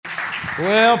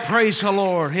Well, praise the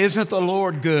Lord. Isn't the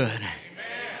Lord good? Amen.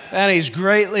 And He's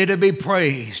greatly to be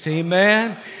praised.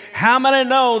 Amen. How many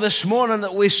know this morning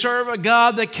that we serve a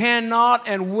God that cannot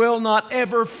and will not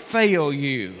ever fail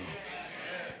you?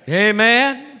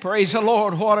 Amen. Praise the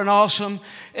Lord. What an awesome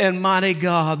and mighty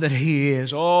God that He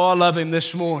is. Oh, I love Him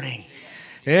this morning.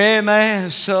 Amen.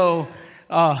 So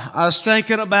I was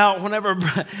thinking about whenever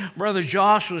Brother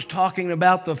Josh was talking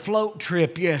about the float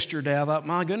trip yesterday. I thought,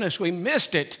 my goodness, we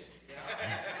missed it.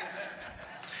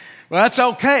 Well, that's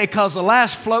okay, because the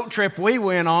last float trip we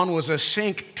went on was a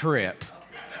sink trip.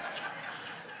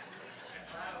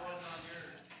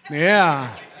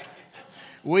 Yeah.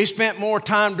 We spent more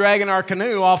time dragging our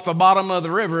canoe off the bottom of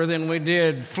the river than we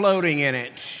did floating in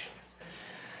it.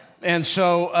 And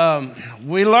so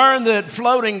we learned that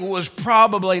floating was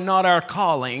probably not our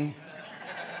calling.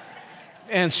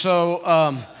 And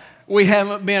so we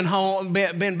haven't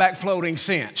been back floating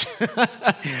since.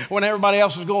 When everybody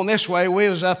else was going this way, we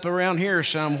was up around here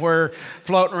somewhere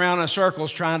floating around in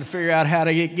circles trying to figure out how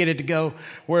to get it to go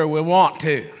where we want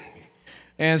to.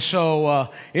 And so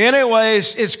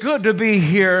anyways, it's good to be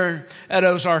here at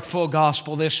Ozark Full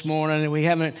Gospel this morning. And we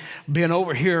haven't been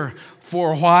over here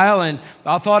for a while, and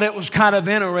I thought it was kind of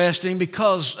interesting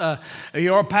because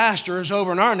your pastor is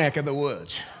over in our neck of the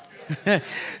woods.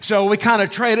 So we kind of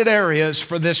traded areas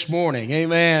for this morning,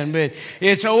 amen. But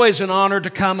it's always an honor to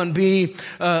come and be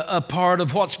a part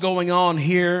of what's going on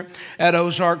here at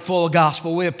Ozark Full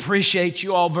Gospel. We appreciate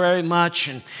you all very much,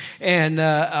 and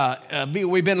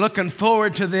we've been looking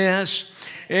forward to this,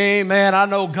 amen. I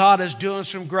know God is doing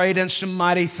some great and some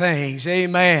mighty things,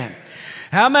 amen.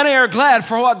 How many are glad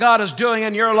for what God is doing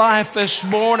in your life this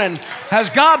morning? Has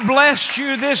God blessed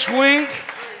you this week?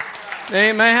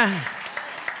 Amen.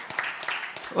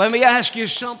 Let me ask you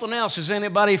something else. Has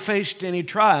anybody faced any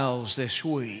trials this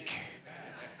week?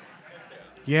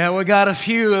 Yeah, we got a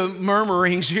few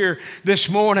murmurings here this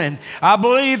morning. I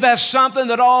believe that's something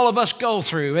that all of us go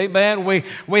through. Amen.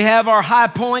 We have our high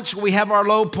points, we have our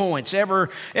low points.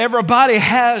 Everybody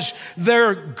has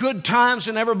their good times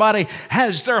and everybody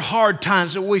has their hard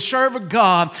times. And we serve a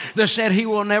God that said He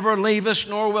will never leave us,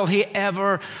 nor will He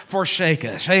ever forsake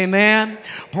us. Amen.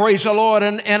 Praise the Lord.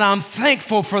 And I'm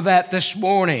thankful for that this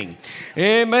morning.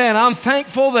 Amen. I'm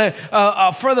thankful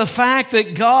that for the fact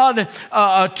that God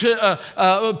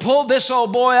pulled this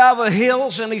old boy out of the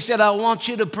hills and He said, I want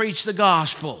you to preach the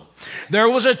gospel. There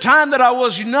was a time that I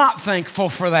was not thankful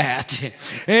for that.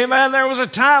 Amen. There was a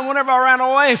time whenever I ran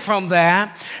away from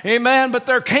that. Amen. But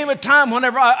there came a time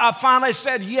whenever I finally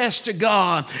said yes to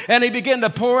God, and He began to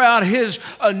pour out His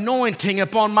anointing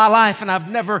upon my life, and I've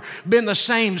never been the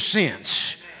same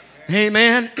since.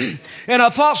 Amen. And I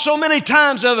thought so many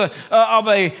times of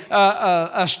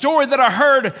a story that I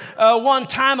heard one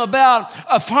time about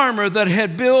a farmer that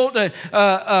had built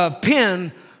a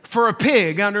pen for a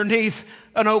pig underneath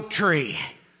an oak tree.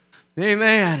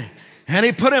 Amen. And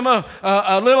he put him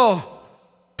a little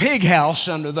pig house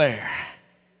under there.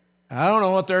 I don't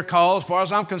know what they're called. As far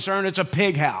as I'm concerned, it's a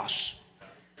pig house.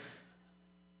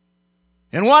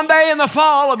 And one day in the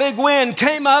fall, a big wind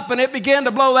came up and it began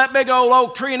to blow that big old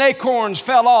oak tree, and acorns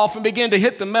fell off and began to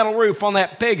hit the metal roof on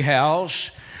that pig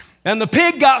house. And the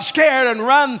pig got scared and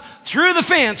ran through the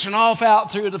fence and off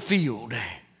out through the field.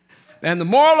 And the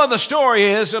moral of the story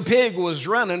is the pig was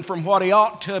running from what he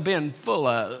ought to have been full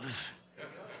of.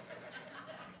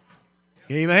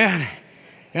 Amen.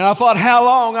 And I thought how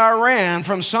long I ran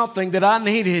from something that I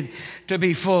needed to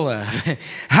be full of.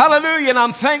 Hallelujah. And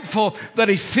I'm thankful that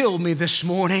He filled me this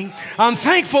morning. I'm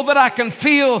thankful that I can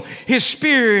feel His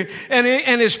Spirit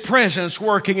and His presence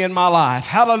working in my life.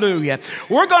 Hallelujah.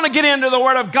 We're going to get into the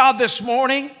Word of God this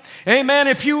morning. Amen.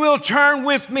 If you will turn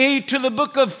with me to the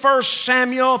book of 1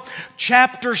 Samuel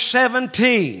chapter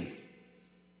 17.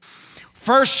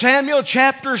 1 Samuel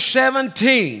chapter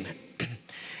 17.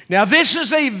 Now, this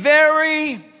is a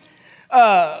very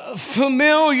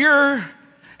familiar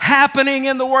happening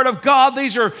in the Word of God.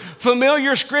 These are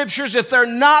familiar scriptures. If they're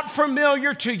not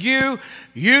familiar to you,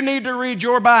 you need to read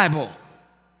your Bible.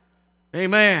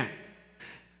 Amen.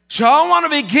 So I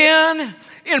want to begin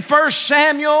in 1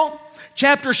 Samuel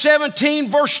chapter 17,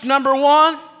 verse number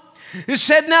 1. It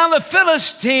said, Now the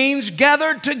Philistines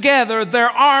gathered together their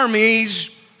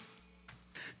armies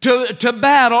to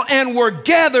battle, and were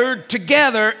gathered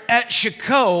together at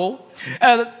Shecco,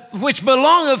 which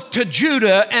belongeth to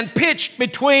Judah, and pitched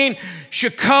between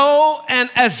Shecco and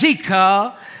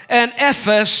Azekah and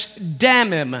Ephes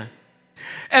Dammim.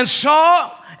 And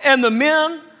Saul and the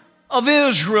men of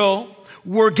Israel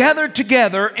were gathered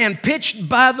together and pitched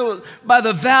by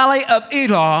the valley of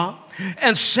Elah,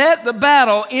 and set the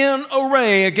battle in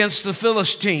array against the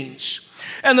Philistines.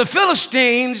 And the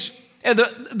Philistines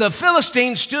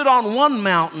stood on one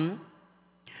mountain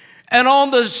and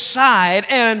on the side,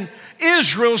 and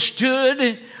Israel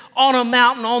stood on a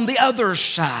mountain on the other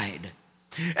side.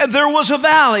 And there was a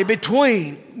valley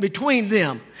between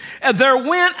them. And there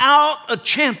went out a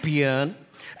champion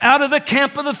out of the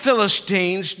camp of the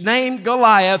Philistines named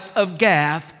Goliath of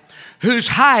Gath, whose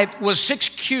height was 6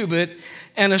 cubits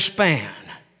and a span.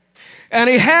 And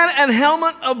he had an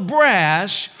helmet of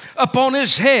brass upon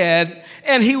his head,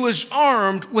 and he was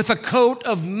armed with a coat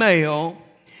of mail,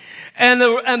 and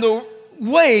the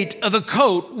weight of the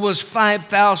coat was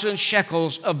 5,000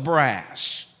 shekels of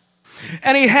brass.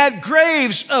 And he had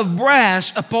greaves of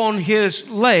brass upon his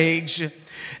legs,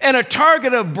 and a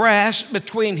target of brass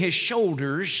between his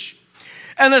shoulders.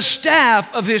 And the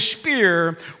staff of his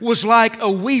spear was like a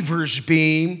weaver's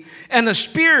beam, and the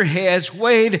spearheads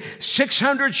weighed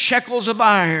 600 shekels of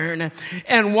iron,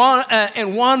 and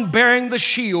one bearing the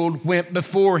shield went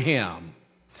before him.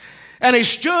 And he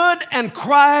stood and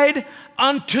cried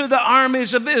unto the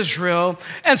armies of Israel,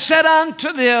 and said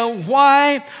unto them,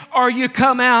 why are you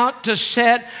come out to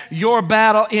set your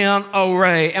battle in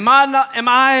array? Am I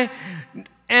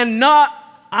not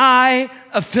I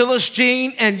a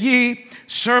Philistine, and ye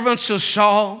servants of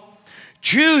Saul?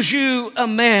 Choose you a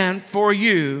man for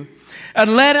you,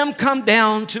 and let him come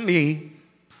down to me.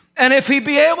 And if he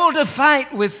be able to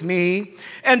fight with me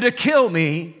and to kill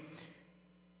me,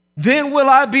 then will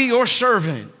I be your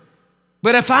servant.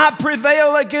 But if I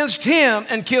prevail against him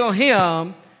and kill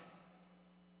him,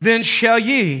 then shall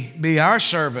ye be our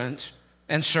servant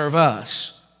and serve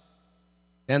us.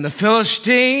 And the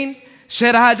Philistine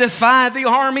said, I defy the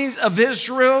armies of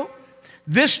Israel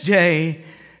this day.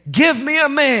 Give me a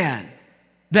man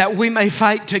that we may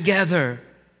fight together.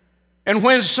 And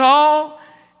when Saul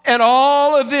and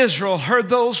all of Israel heard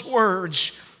those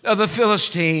words of the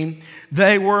Philistine,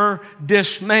 they were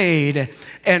dismayed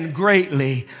and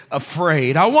greatly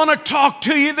afraid. I want to talk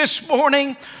to you this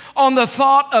morning on the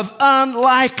thought of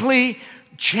unlikely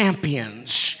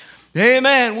champions.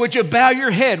 Amen. Would you bow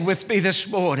your head with me this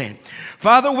morning?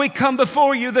 Father, we come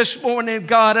before you this morning,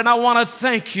 God, and I want to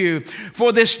thank you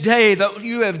for this day that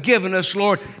you have given us,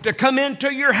 Lord, to come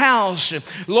into your house,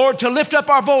 Lord, to lift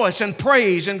up our voice and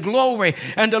praise and glory,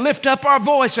 and to lift up our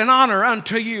voice and honor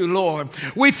unto you, Lord.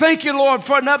 We thank you, Lord,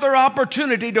 for another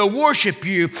opportunity to worship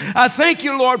you. I thank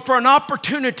you, Lord, for an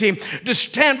opportunity to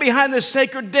stand behind this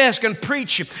sacred desk and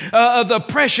preach of the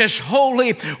precious,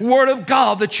 holy word of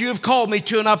God that you have called me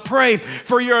to. And I pray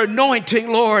for your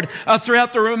anointing, Lord,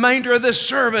 throughout the remainder of this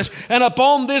service and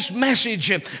upon this message.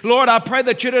 Lord, I pray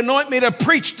that you'd anoint me to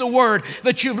preach the word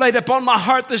that you've laid upon my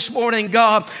heart this morning,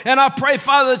 God. And I pray,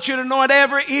 Father, that you'd anoint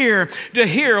every ear to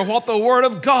hear what the word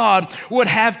of God would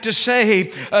have to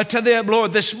say to them,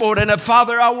 Lord, this morning. And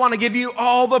Father, I want to give you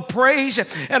all the praise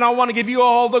and I want to give you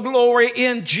all the glory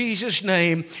in Jesus'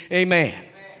 name. Amen.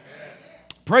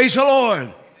 Praise the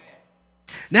Lord.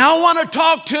 Now I want to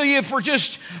talk to you for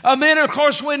just a minute. Of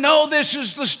course, we know this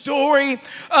is the story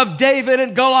of David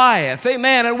and Goliath.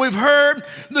 Amen. And we've heard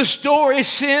the story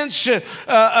since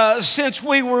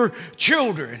we were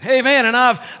children. Amen. And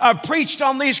I've preached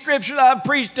on these scriptures. I've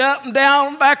preached up and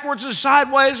down, backwards and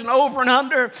sideways and over and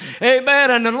under.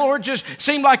 Amen. And the Lord just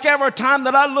seemed like every time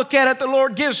that I look at it, the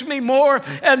Lord gives me more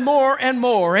and more and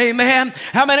more. Amen.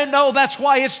 How many know that's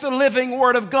why it's the living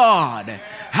word of God?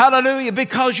 Hallelujah.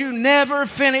 Because you never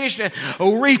finished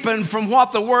reaping from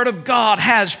what the word of God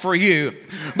has for you.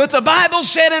 But the Bible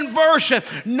said in verse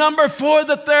number 4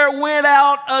 that there went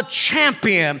out a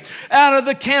champion out of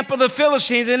the camp of the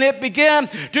Philistines, and it began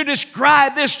to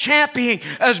describe this champion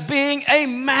as being a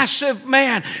massive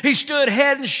man. He stood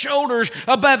head and shoulders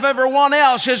above everyone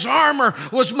else. His armor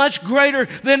was much greater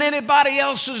than anybody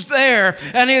else's there,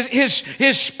 and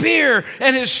his spear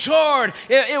and his sword,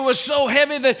 it was so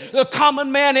heavy that the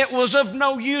common man, it was of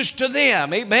no use to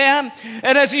them. Amen.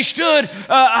 And as he stood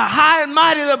high and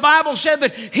mighty, the Bible said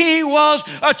that he was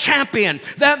a champion.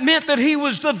 That meant that he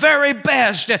was the very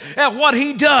best at what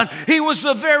he done. He was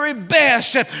the very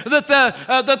best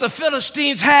that the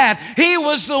Philistines had. He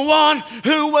was the one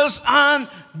who was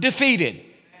undefeated.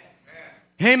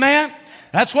 Amen.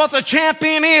 That's what the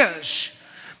champion is.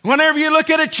 Whenever you look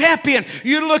at a champion,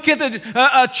 you look at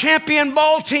a champion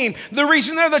ball team. The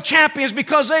reason they're the champions is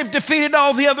because they've defeated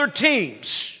all the other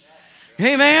teams.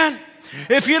 Amen.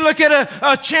 If you look at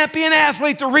a champion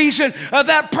athlete, the reason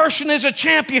that person is a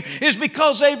champion is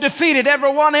because they've defeated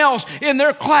everyone else in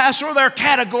their class or their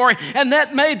category, and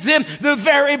that made them the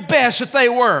very best that they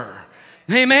were.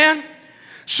 Amen.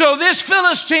 So this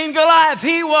Philistine Goliath,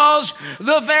 he was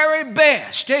the very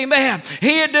best. Amen.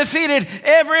 He had defeated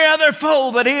every other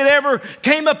foe that he had ever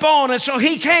came upon. And so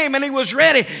he came and he was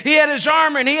ready. He had his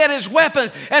armor and he had his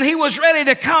weapons and he was ready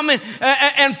to come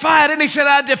and fight. And he said,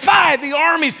 I defy the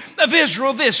armies of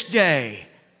Israel this day.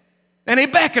 And he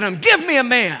beckoned him, give me a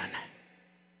man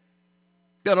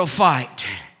that'll fight.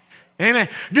 Amen.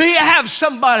 Do you have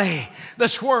somebody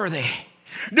that's worthy?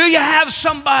 Do you have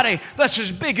somebody that's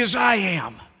as big as I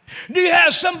am? Do you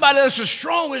have somebody that's as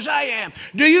strong as I am?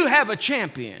 Do you have a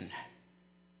champion?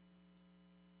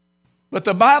 But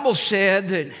the Bible said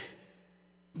that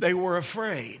they were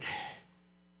afraid.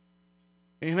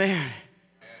 Amen.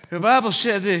 The Bible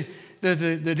said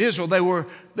that Israel, they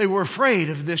were afraid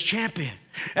of this champion.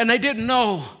 And they didn't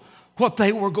know what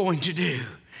they were going to do.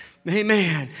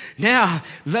 Amen. Now,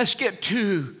 let's get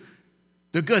to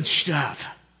the good stuff.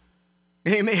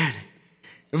 Amen.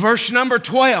 Verse number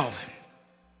 12.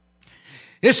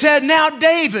 It said, now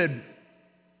David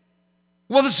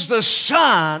was the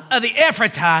son of the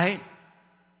Ephrathite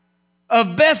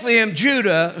of Bethlehem,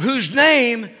 Judah, whose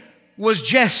name was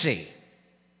Jesse.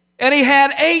 And he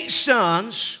had 8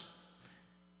 sons.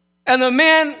 And the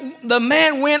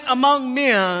man went among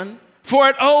men for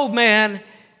an old man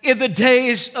in the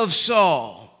days of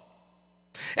Saul.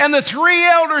 And the 3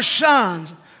 elder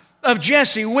sons of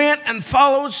Jesse went and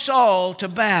followed Saul to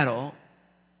battle.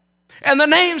 And the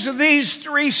names of these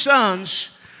 3 sons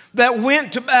that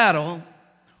went to battle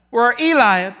were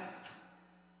Eliab,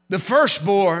 the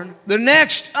firstborn. The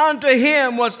next unto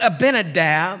him was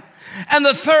Abinadab, and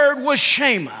the third was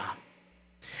Shammah.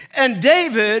 And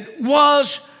David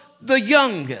was the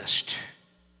youngest.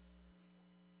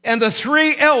 And the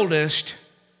 3 eldest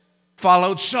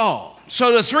followed Saul.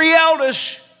 So the 3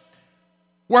 eldest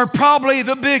were probably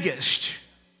the biggest.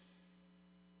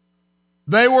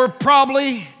 They were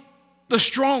probably the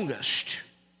strongest.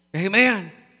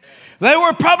 Amen. They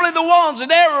were probably the ones that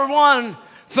everyone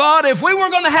thought if we were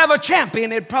going to have a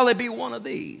champion, it'd probably be one of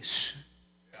these.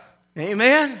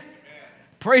 Amen.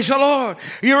 Praise the Lord.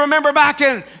 You remember back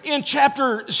in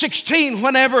chapter 16,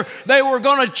 whenever they were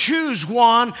going to choose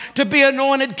one to be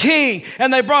anointed king,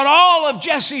 and they brought all of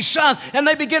Jesse's sons, and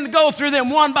they began to go through them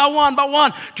one by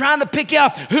one, trying to pick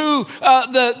out who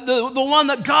the one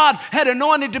that God had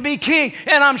anointed to be king.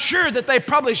 And I'm sure that they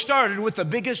probably started with the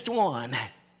biggest one.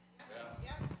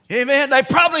 Amen. They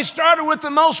probably started with the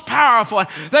most powerful.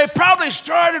 They probably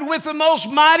started with the most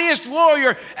mightiest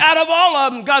warrior out of all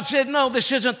of them. God said, no,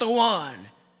 this isn't the one.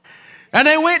 And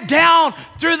they went down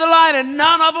through the line, and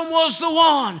none of them was the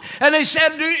one. And they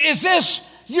said, is this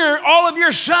all of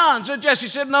your sons? And Jesse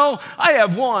said, no, I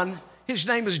have one. His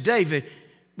name is David,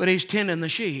 but he's tending the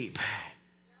sheep.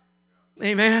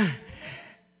 Amen.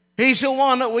 He's the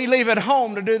one that we leave at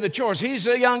home to do the chores. He's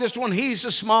the youngest one. He's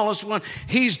the smallest one.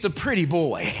 He's the pretty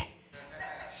boy.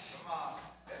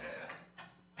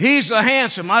 He's the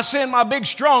handsome. I send my big,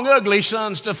 strong, ugly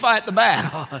sons to fight the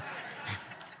battle.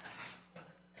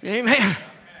 Amen.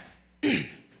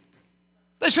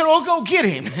 They said, oh, go get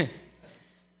him.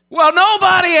 Well,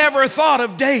 nobody ever thought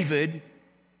of David.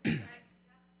 Who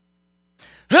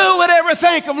would ever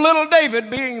think of little David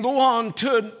being the one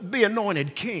to be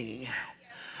anointed king?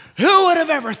 Who would have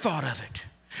ever thought of it?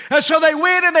 And so they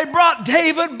went and they brought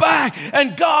David back,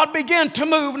 and God began to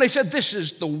move, and they said, this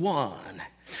is the one.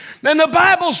 Then the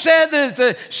Bible said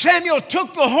that Samuel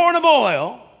took the horn of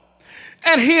oil,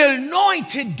 and he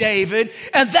anointed David,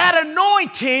 and that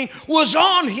anointing was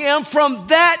on him from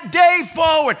that day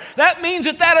forward. That means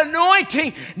that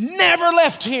anointing never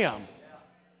left him.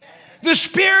 The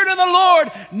Spirit of the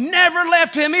Lord never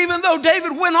left him, even though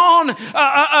David went on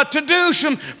to do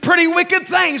some pretty wicked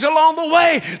things along the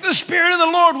way. The Spirit of the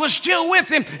Lord was still with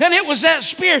him, and it was that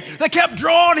Spirit that kept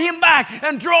drawing him back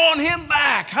and drawing him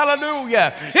back.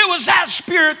 Hallelujah. It was that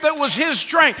Spirit that was his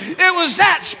strength. It was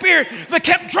that Spirit that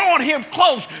kept drawing him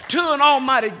close to an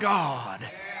almighty God.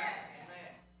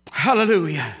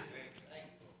 Hallelujah.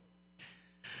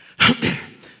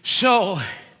 So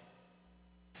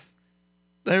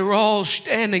they were all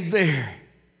standing there,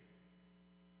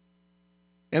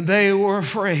 and they were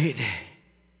afraid.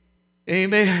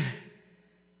 Amen.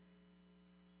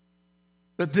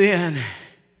 But then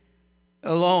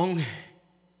along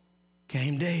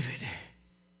came David.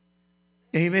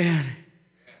 Amen.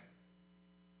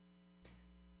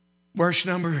 Verse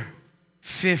number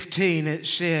 15, it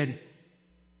said,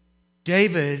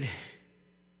 David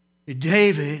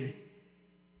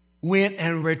went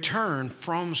and returned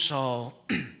from Saul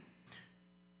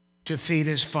to feed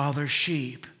his father's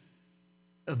sheep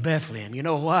of Bethlehem. You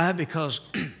know why? Because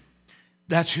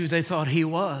that's who they thought he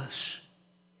was.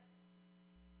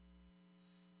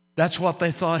 That's what they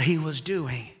thought he was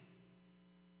doing.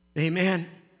 Amen.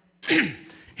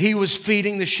 He was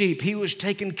feeding the sheep. He was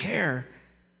taking care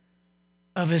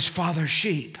of his father's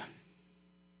sheep.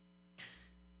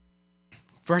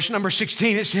 Verse number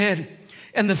 16, it said,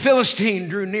 and the Philistine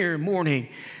drew near morning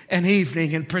and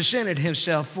evening and presented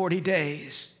himself 40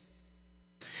 days.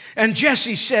 And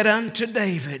Jesse said unto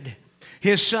David,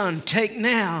 his son, take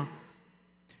now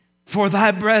for thy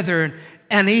brethren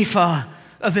an ephah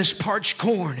of this parched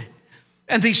corn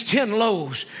and these 10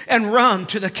 loaves, and run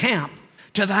to the camp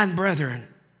to thine brethren.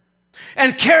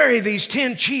 And carry these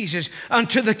 10 cheeses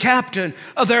unto the captain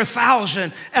of their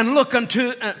 1,000, and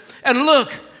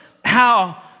look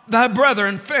how thy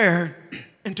brethren fare,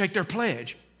 and take their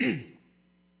pledge. So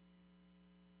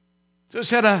it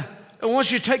said, I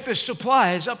want you to take the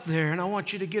supplies up there, and I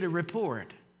want you to get a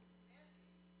report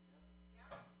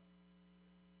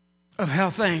of how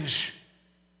things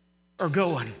are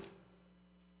going.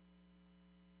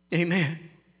 Amen.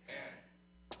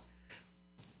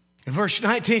 Verse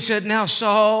 19 said, now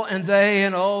Saul and they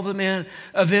and all the men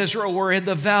of Israel were in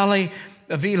the valley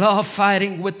of Hile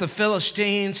fighting with the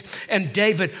Philistines. And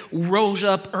David rose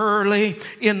up early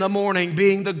in the morning,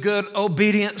 being the good,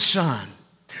 obedient son,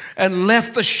 and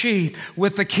left the sheep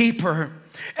with the keeper,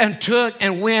 and took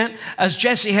and went as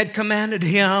Jesse had commanded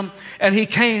him. And he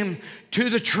came to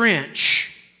the trench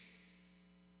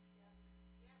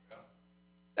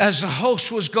as the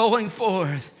host was going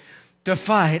forth to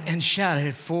fight, and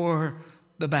shouted for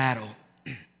the battle.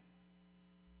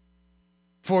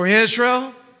 For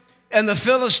Israel and the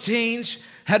Philistines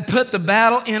had put the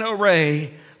battle in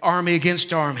array, army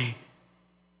against army.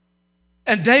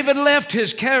 And David left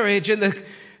his carriage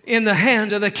in the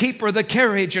hand of the keeper of the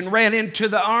carriage, and ran into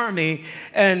the army,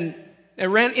 and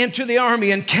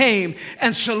came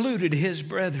and saluted his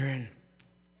brethren.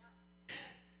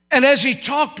 And as he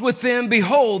talked with them,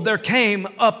 behold, there came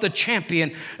up the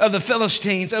champion of the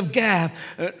Philistines of Gath,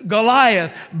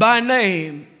 Goliath by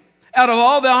name, out of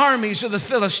all the armies of the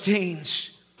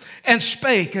Philistines, and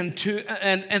spake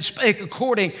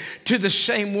according to the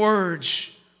same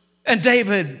words. And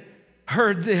David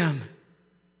heard them.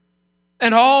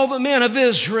 And all the men of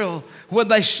Israel, when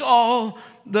they saw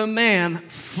the man,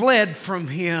 fled from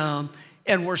him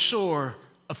and were sore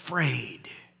afraid.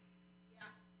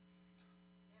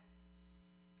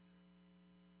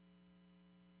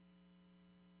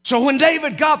 So when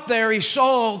David got there, he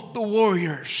saw the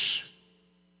warriors,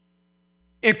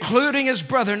 including his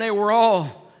brother, and they were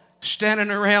all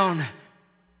standing around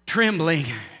trembling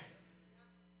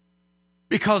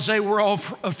because they were all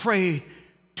afraid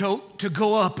to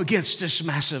go up against this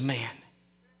massive man.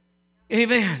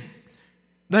 Amen.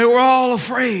 They were all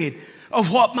afraid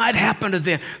of what might happen to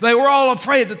them. They were all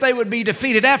afraid that they would be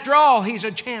defeated. After all, he's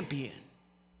a champion.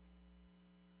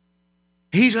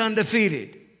 He's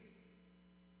undefeated.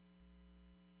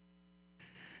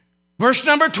 Verse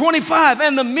number 25,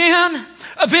 and the men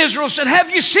of Israel said, have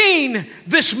you seen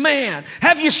this man?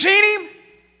 Have you seen him?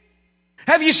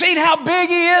 Have you seen how big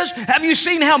he is? Have you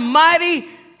seen how mighty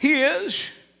he is?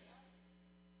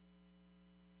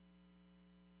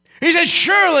 He said,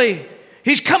 surely,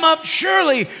 he's come up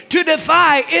surely to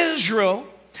defy Israel.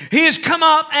 He has come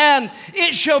up, and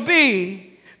it shall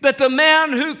be that the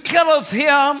man who killeth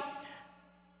him,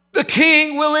 the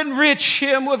king will enrich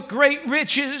him with great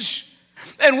riches,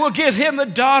 and will give him the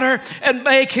daughter, and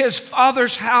make his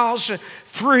father's house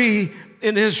free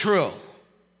in Israel.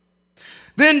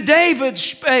 Then David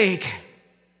spake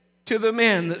to the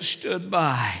men that stood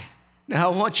by.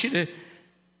 Now I want you to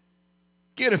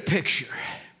get a picture.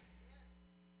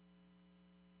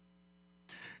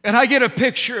 And I get a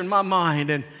picture in my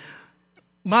mind, and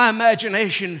my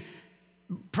imagination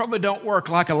probably don't work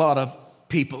like a lot of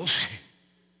people's.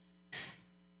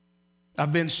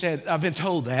 I've been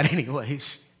told that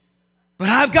anyways. But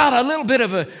I've got a little bit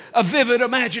of a vivid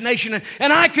imagination,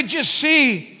 and I could just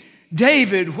see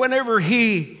David whenever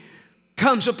he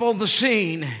comes up on the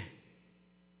scene.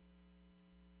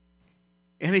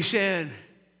 And he said,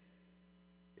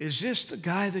 is this the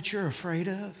guy that you're afraid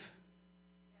of?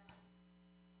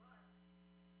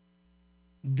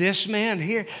 This man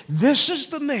here, this is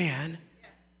the man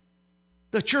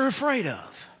that you're afraid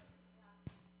of.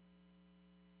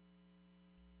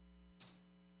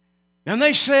 And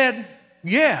they said,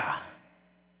 yeah,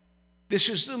 this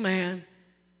is the man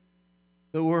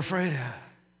that we're afraid of.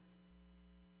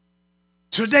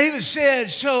 So David said,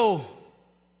 so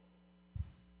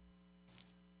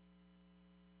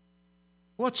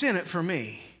what's in it for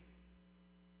me?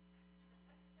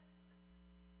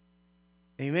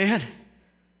 Amen.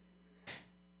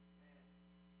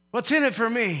 What's in it for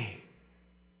me?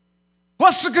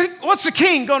 What's the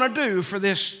king going to do for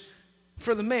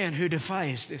the man who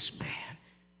defies this man,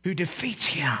 who defeats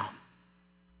him?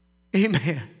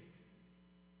 Amen.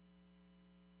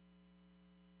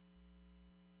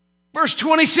 Verse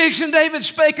 26, and David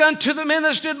spake unto the men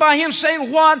that stood by him, saying,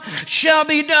 what shall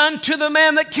be done to the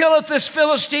man that killeth this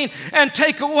Philistine and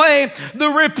take away the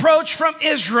reproach from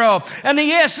Israel? And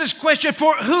he asked this question,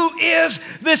 for who is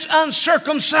this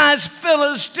uncircumcised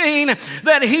Philistine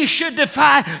that he should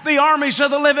defy the armies of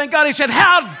the living God? He said,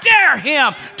 how dare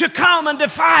him to come and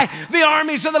defy the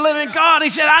armies of the living God? He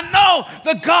said, I know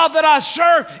the God that I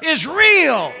serve is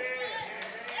real.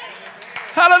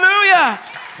 Hallelujah.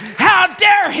 How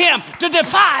dare him to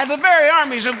defy the very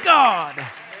armies of God?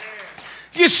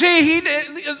 You see,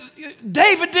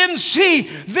 David didn't see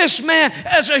this man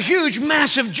as a huge,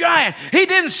 massive giant. He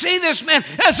didn't see this man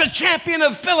as a champion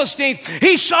of the Philistines.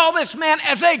 He saw this man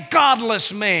as a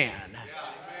godless man.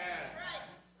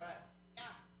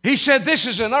 He said, this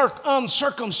is an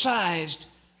uncircumcised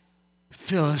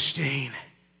Philistine.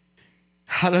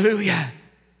 Hallelujah.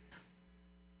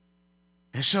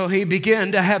 And so he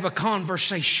began to have a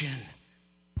conversation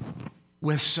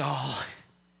with Saul.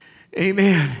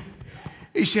 Amen.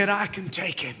 He said, I can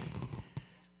take him.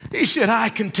 He said, I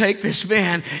can take this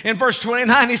man. In verse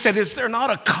 29, he said, is there not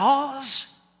a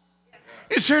cause?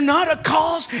 Is there not a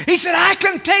cause? He said, I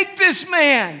can take this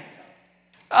man.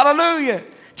 Hallelujah.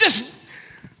 Just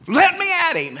let me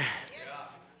at him.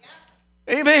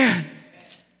 Amen.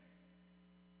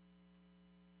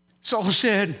 Saul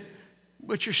said,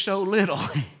 but you're so little.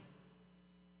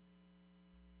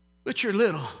 But you're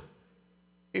little.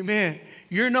 Amen.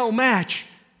 You're no match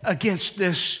against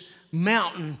this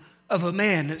mountain of a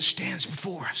man that stands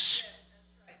before us.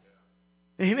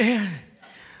 Amen.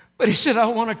 But he said, I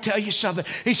want to tell you something.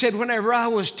 He said, whenever I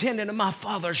was tending to my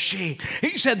father's sheep,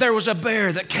 he said there was a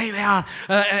bear that came out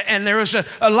and there was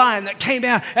a lion that came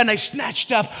out and they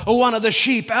snatched up one of the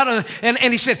sheep out of, and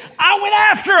he said, I went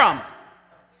after him.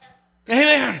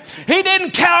 Amen. He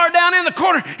didn't cower down in the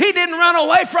corner. He didn't run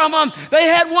away from them. They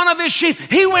had one of his sheep.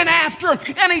 He went after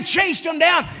him and he chased him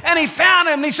down and he found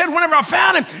him. And he said, whenever I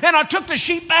found him and I took the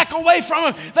sheep back away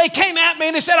from him, they came at me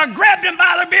and he said, I grabbed him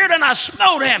by the beard and I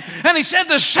smote him. And he said,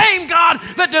 the same God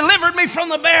that delivered me from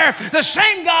the bear, the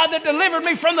same God that delivered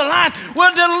me from the lion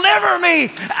will deliver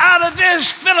me out of this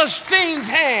Philistine's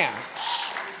hands.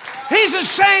 He's the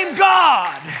same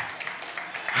God.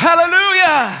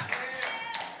 Hallelujah.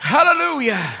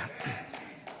 Hallelujah.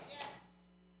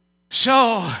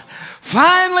 So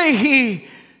finally he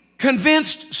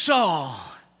convinced Saul.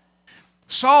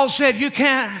 Saul said, you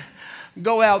can't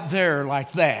go out there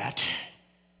like that.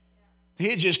 He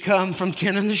had just come from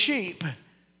tending the sheep.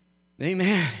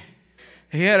 Amen.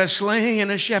 He had a sling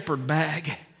and a shepherd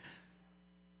bag.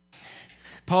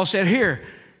 Paul said, here,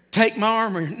 take my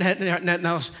armor.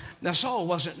 Now Saul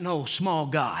wasn't no small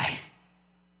guy.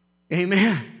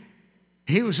 Amen.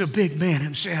 He was a big man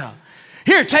himself.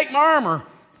 Here, take my armor.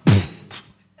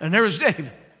 And there was David.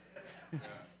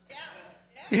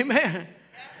 Amen.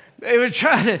 They would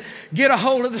try to get a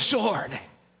hold of the sword.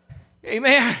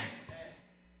 Amen.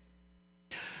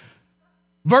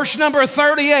 Verse number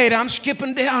 38, I'm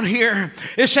skipping down here.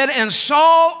 It said, and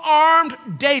Saul armed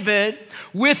David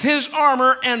with his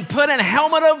armor and put a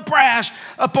helmet of brass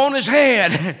upon his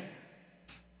head.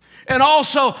 And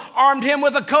also armed him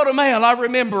with a coat of mail. I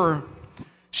remember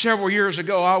several years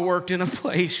ago, I worked in a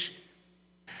place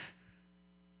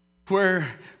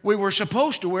where we were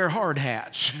supposed to wear hard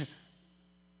hats.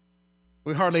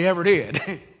 We hardly ever did.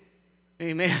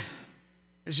 Amen.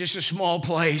 It's just a small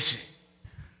place.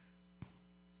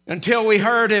 Until we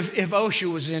heard if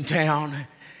OSHA was in town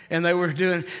and they were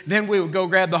doing, then we would go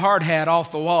grab the hard hat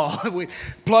off the wall. We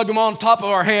plug them on top of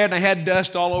our head and they had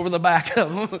dust all over the back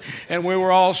of them. And we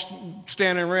were all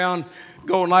standing around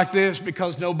going like this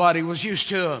because nobody was used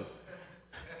to them.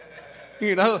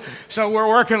 You know, so we're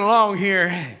working along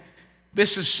here.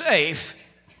 This is safe.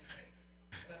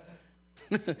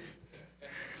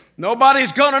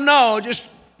 Nobody's going to know. Just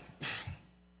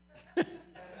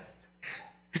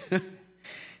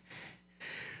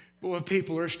boy,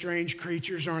 people are strange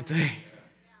creatures, aren't they?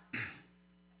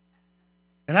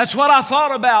 And that's what I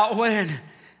thought about when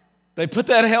they put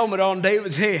that helmet on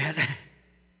David's head.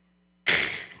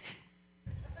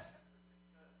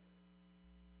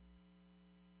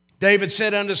 David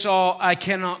said unto Saul, I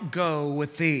cannot go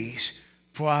with these,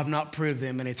 for I have not proved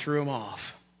them. And he threw them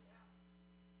off.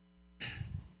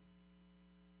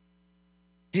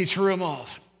 He threw them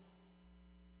off.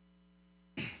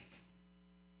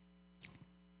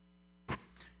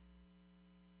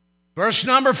 Verse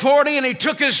number 40, and he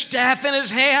took his staff in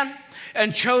his hand,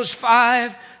 and chose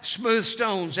 5 smooth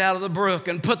stones out of the brook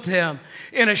and put them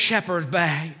in a shepherd's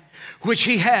bag, which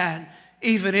he had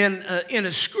even in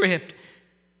a scrip,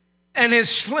 and his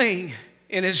sling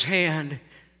in his hand,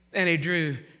 and he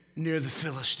drew near the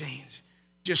Philistines.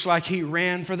 Just like he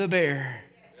ran for the bear,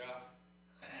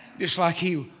 just like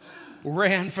he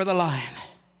ran for the lion,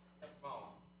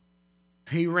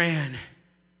 he ran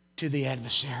to the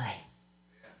adversary.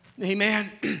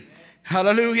 Amen.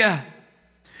 Hallelujah.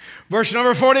 Verse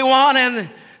number 41, and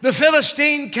the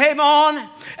Philistine came on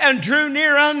and drew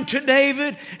near unto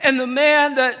David, and the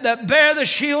man that bare the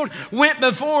shield went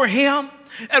before him.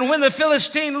 And when the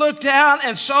Philistine looked out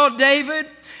and saw David,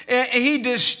 he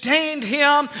disdained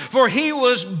him, for he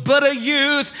was but a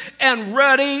youth and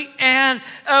ruddy and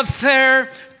of fair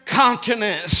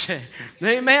countenance.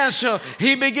 Amen. So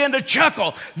he began to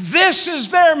chuckle. This is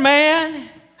their man.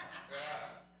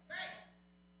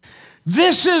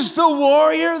 This is the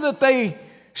warrior that they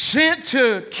sent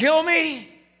to kill me.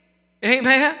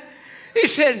 Amen. He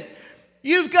said,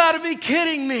 you've got to be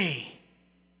kidding me.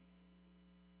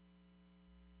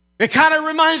 It kind of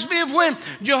reminds me of when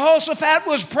Jehoshaphat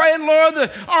was praying, Lord,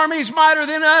 the army's mightier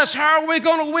than us. How are we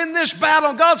going to win this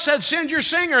battle? God said, send your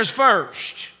singers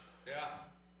first.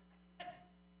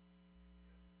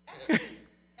 Yeah.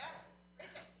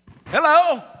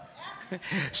 Hello?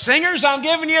 Singers, I'm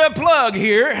giving you a plug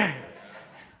here.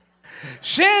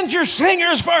 Send your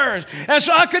singers first. And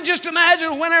so I could just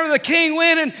imagine whenever the king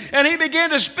went and he began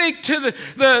to speak to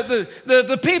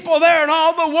the people there and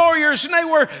all the warriors, and they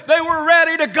were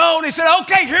ready to go. And he said,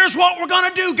 okay, here's what we're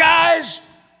going to do, guys.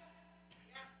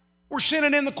 We're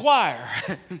sending in the choir.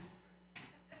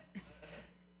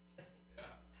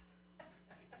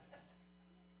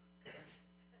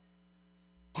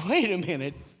 Wait a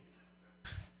minute.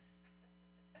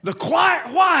 The choir,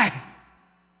 why?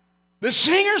 The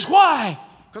singers, why?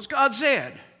 Because God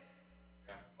said.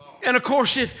 And of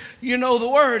course, if you know the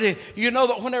word, you know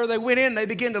that whenever they went in, they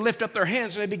began to lift up their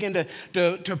hands and they began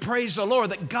to praise the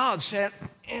Lord, that God set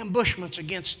ambushments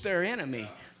against their enemy.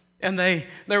 And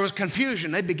there was confusion.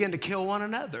 They began to kill one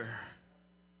another.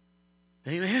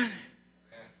 Amen?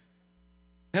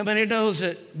 How many knows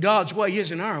that God's way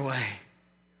isn't our way?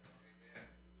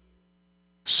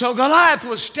 So Goliath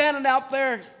was standing out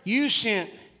there. You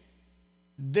sent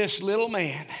this little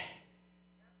man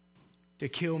to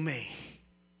kill me.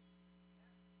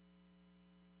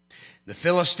 The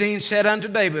Philistine said unto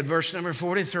David, verse number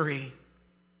 43,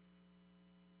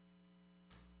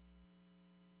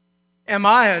 am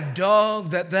I a dog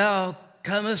that thou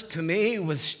comest to me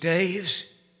with staves?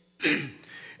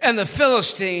 And the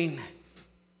Philistine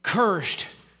cursed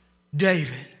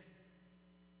David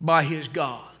by his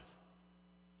God.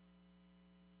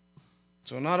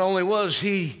 So not only was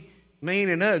he mean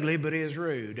and ugly, but he is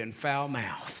rude and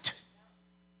foul-mouthed.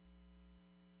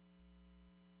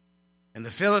 And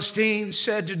the Philistine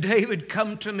said to David,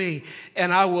 come to me,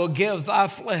 and I will give thy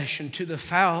flesh unto the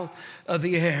fowl of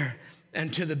the air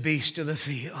and to the beast of the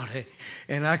field.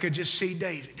 And I could just see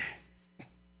David.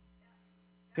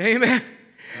 Amen.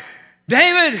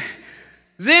 David,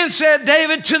 then said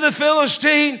David to the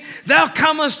Philistine, thou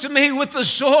comest to me with the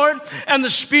sword and the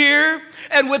spear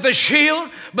and with a shield,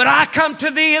 but I come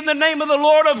to thee in the name of the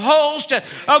Lord of hosts,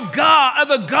 of God, of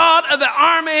the God of the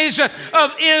armies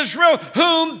of Israel,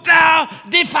 whom thou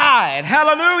defied.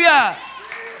 Hallelujah.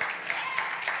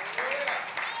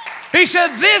 He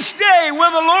said, this day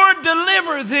will the Lord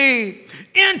deliver thee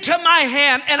into my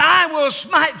hand, and I will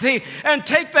smite thee and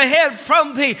take the head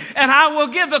from thee, and I will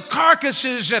give the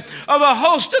carcasses of the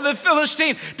host of the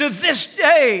Philistine to this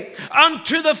day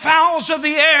unto the fowls of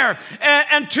the air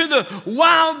and to the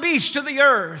wild beasts of the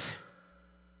earth,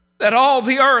 that all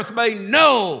the earth may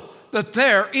know that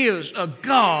there is a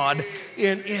God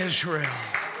in Israel.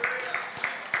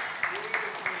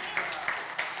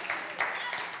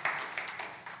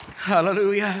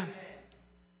 Hallelujah.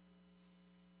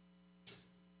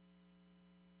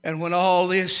 And when all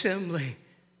the assembly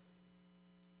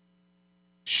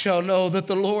shall know that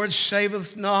the Lord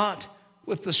saveth not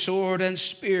with the sword and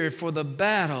spear, for the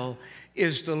battle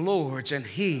is the Lord's, and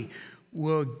he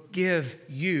will give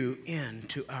you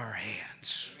into our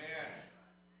hands.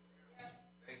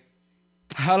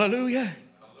 Hallelujah.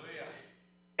 Hallelujah.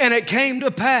 And it came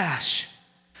to pass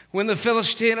when the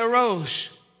Philistine arose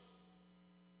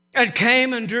and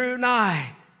came and drew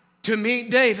nigh to meet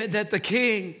David, that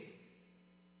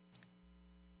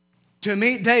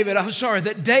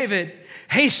David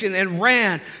hastened and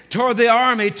ran toward the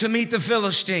army to meet the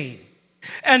Philistine.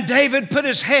 And David put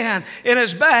his hand in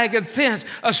his bag and thence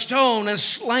a stone and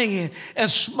slang it and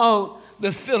smote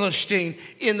the Philistine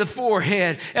in the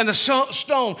forehead, and the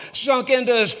stone sunk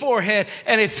into his forehead,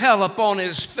 and he fell upon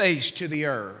his face to the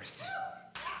earth.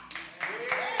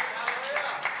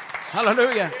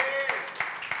 Hallelujah.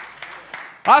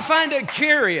 I find it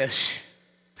curious.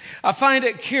 I find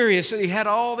it curious that he had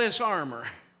all this armor.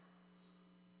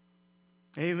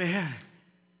 Amen.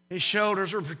 His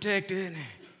shoulders were protected.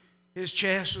 His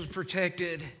chest was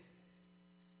protected.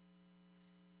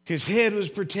 His head was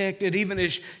protected. Even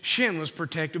his shin was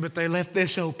protected, but they left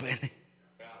this open.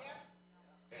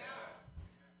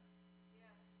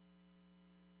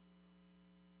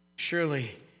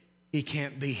 Surely he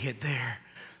can't be hid there.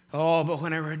 Oh, but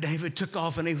whenever David took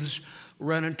off and he was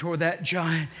running toward that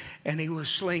giant and he was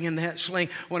slinging that sling,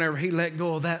 whenever he let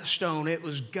go of that stone, it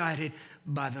was guided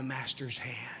by the master's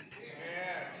hand.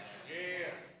 Amen. Yes.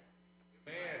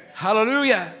 Amen.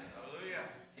 Hallelujah. Hallelujah.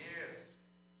 Yes.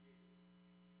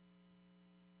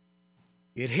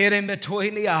 It hit him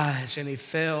between the eyes and he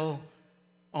fell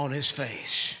on his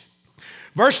face.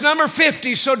 Verse number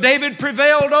 50, so David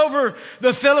prevailed over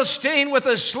the Philistine with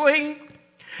a sling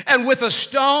and with a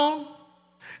stone,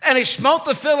 and he smote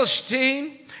the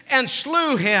Philistine and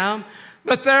slew him,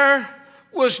 but there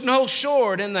was no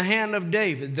sword in the hand of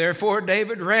David. Therefore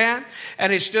David ran,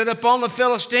 and he stood upon the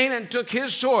Philistine and took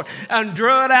his sword and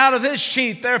drew it out of his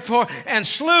sheath, therefore, and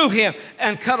slew him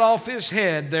and cut off his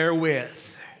head therewith.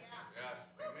 Yes.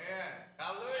 Amen.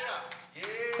 Hallelujah. Yes.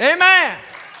 Amen.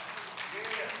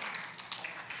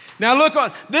 Now look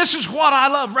on, this is what I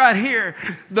love right here.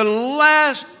 The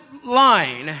last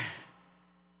line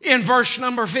in verse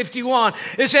number 51.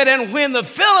 It said, and when the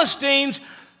Philistines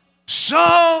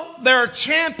saw their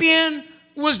champion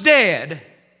was dead,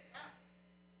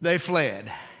 they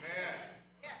fled.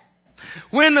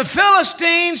 When the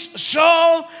Philistines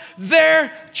saw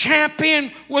their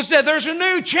champion was dead, there's a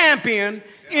new champion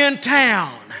in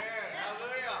town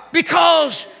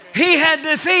because he had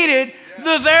defeated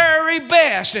the very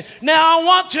best. Now I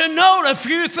want to note a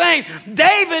few things.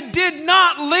 David did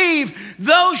not leave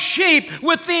those sheep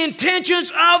with the intentions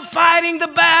of fighting the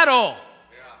battle.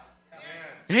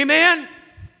 Yeah. Amen.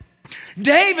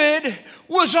 David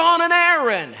was on an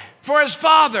errand for his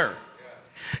father.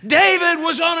 Yeah. David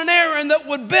was on an errand that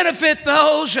would benefit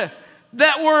those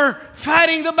that were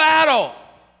fighting the battle.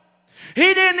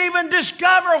 He didn't even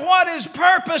discover what his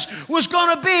purpose was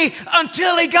going to be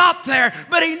until he got there.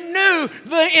 But he knew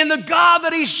in the God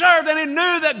that he served, and he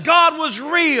knew that God was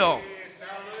real. Yes,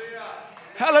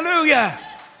 hallelujah. Hallelujah.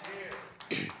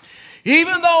 Yes.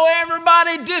 Even though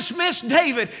everybody dismissed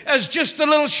David as just a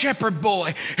little shepherd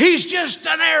boy, he's just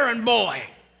an errand boy.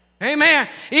 Amen.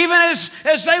 Even as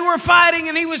they were fighting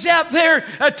and he was out there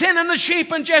attending the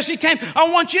sheep and Jesse came, I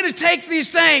want you to take these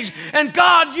things. And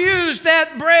God used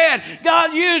that bread.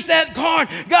 God used that corn.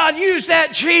 God used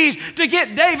that cheese to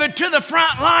get David to the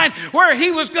front line where he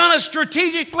was going to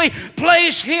strategically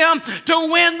place him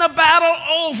to win the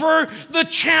battle over the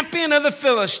champion of the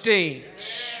Philistines.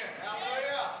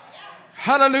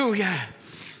 Hallelujah. Hallelujah.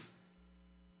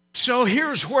 So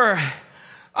here's where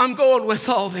I'm going with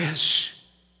all this.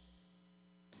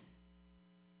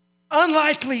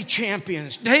 Unlikely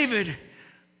champions. David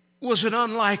was an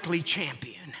unlikely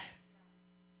champion.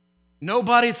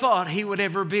 Nobody thought he would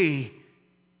ever be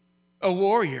a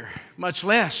warrior, much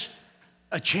less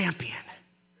a champion.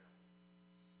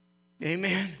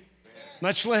 Amen.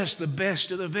 Much less the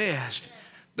best of the best.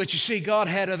 But you see, God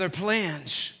had other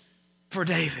plans for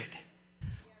David.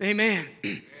 Amen.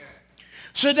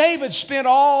 So David spent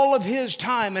all of his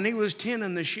time, and he was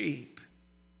tending the sheep.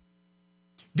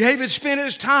 David spent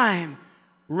his time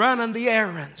running the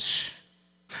errands.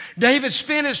 David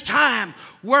spent his time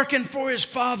working for his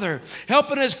father,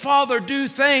 helping his father do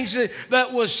things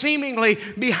that was seemingly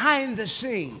behind the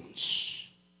scenes,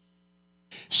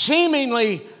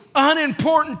 seemingly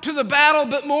unimportant to the battle,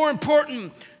 but more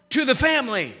important to the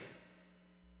family.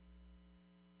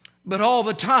 But all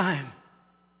the time,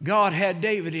 God had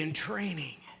David in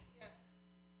training.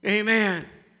 Amen.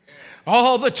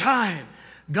 All the time,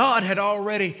 God had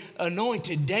already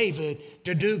anointed David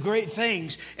to do great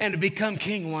things and to become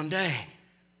king one day.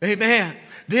 Amen.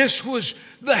 This was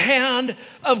the hand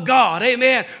of God.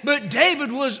 Amen. But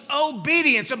David was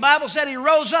obedient. The Bible said he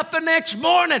rose up the next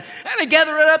morning and he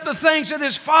gathered up the things that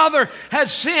his father had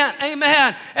sent.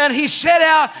 Amen. And he set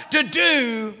out to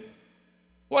do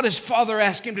what his father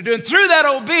asked him to do. And through that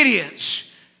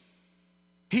obedience,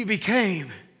 he became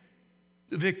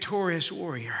the victorious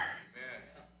warrior.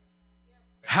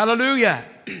 Hallelujah.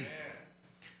 Amen.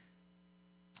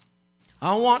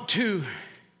 I want to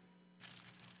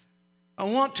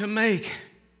make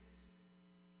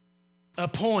a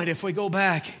point if we go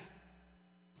back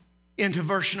into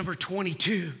verse number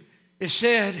 22. It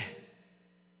said,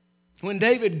 when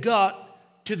David got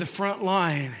to the front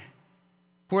line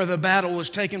where the battle was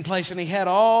taking place, and he had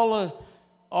all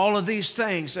of these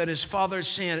things that his father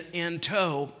sent in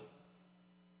tow.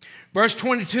 Verse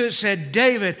 22, it said,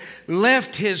 David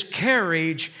left his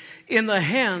carriage in the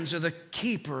hands of the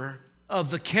keeper of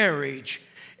the carriage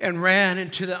and ran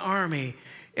into the army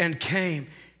and came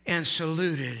and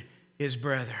saluted his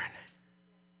brethren.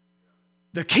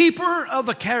 The keeper of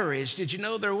the carriage. Did you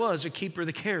know there was a keeper of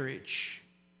the carriage?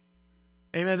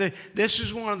 Amen. This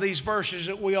is one of these verses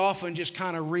that we often just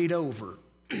kind of read over.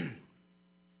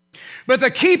 But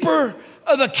the keeper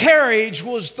of the carriage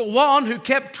was the one who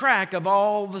kept track of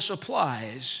all the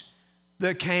supplies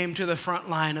that came to the front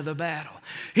line of the battle.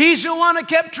 He's the one that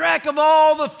kept track of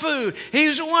all the food.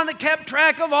 He's the one that kept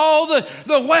track of all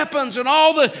the weapons and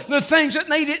all the things that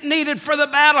needed for the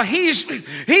battle. He's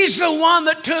the one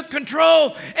that took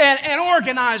control and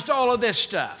organized all of this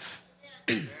stuff.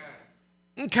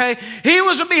 Okay, he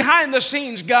was a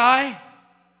behind-the-scenes guy,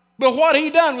 but what he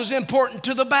done was important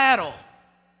to the battle.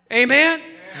 Amen?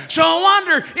 So I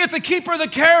wonder if the keeper of the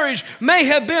carriage may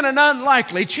have been an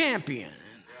unlikely champion.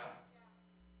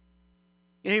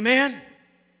 Amen?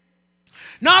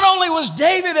 Not only was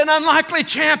David an unlikely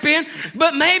champion,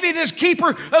 but maybe this keeper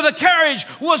of the carriage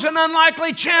was an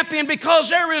unlikely champion, because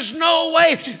there is no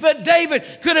way that David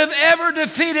could have ever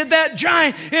defeated that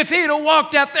giant if he'd have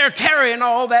walked out there carrying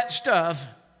all that stuff.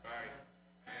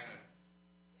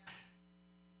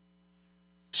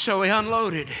 So he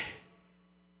unloaded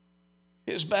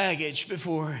his baggage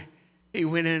before he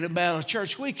went into battle.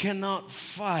 Church, we cannot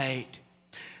fight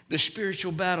the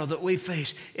spiritual battle that we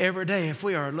face every day if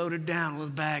we are loaded down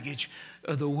with baggage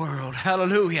of the world.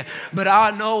 Hallelujah. But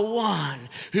I know one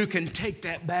who can take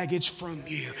that baggage from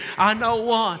you. I know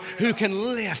one who can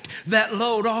lift that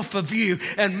load off of you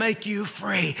and make you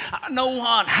free. I know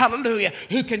one, hallelujah,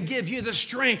 who can give you the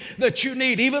strength that you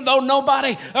need, even though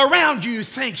nobody around you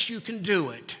thinks you can do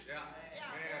it.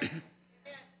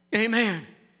 Amen.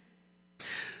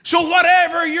 So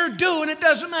whatever you're doing, it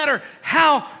doesn't matter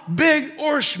how big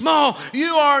or small,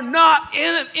 you are not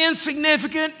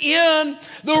insignificant in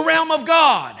the realm of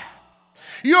God.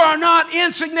 You are not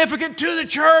insignificant to the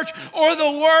church or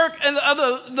the work and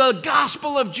the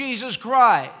gospel of Jesus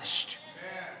Christ.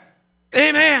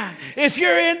 Amen. If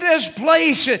you're in this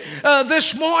place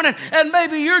this morning and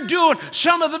maybe you're doing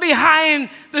some of the behind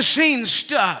the scenes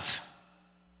stuff,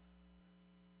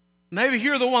 maybe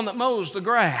you're the one that mows the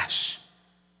grass,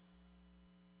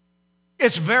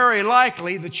 it's very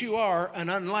likely that you are an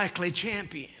unlikely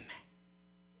champion.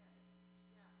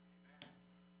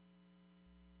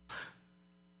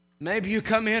 Maybe you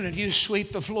come in and you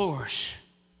sweep the floors.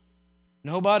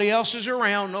 Nobody else is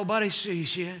around. Nobody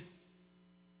sees you.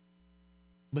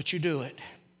 But you do it.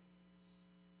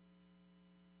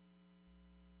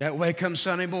 That way come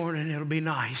Sunday morning, it'll be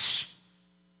nice.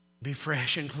 Be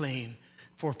fresh and clean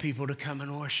for people to come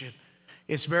and worship.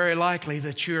 It's very likely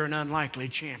that you're an unlikely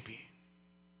champion.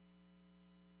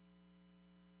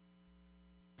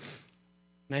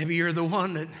 Maybe you're the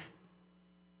one that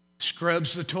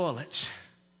scrubs the toilets.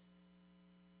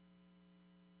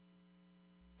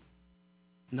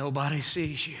 Nobody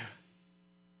sees you.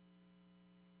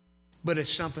 But it's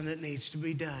something that needs to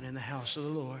be done in the house of the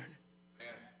Lord.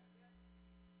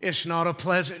 It's not a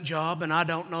pleasant job, and I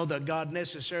don't know that God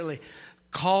necessarily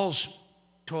calls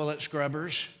toilet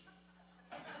scrubbers.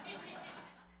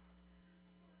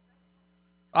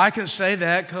 I can say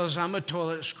that because I'm a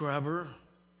toilet scrubber.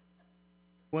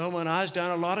 Well, when I was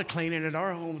done a lot of cleaning at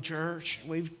our home church,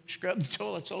 we've scrubbed the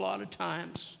toilets a lot of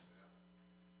times.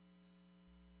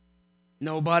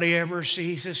 Nobody ever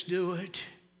sees us do it.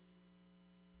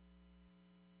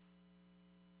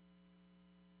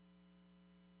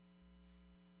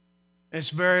 It's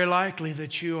very likely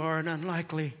that you are an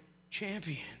unlikely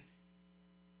champion.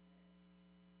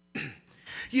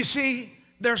 You see,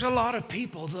 there's a lot of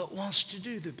people that wants to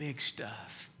do the big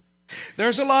stuff.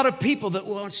 There's a lot of people that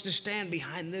wants to stand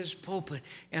behind this pulpit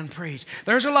and preach.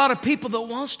 There's a lot of people that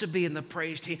wants to be in the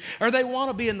praise team, or they want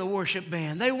to be in the worship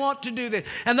band. They want to do this,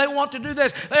 and they want to do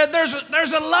this.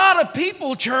 There's a lot of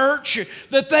people, church,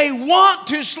 that they want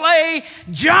to slay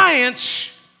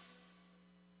giants,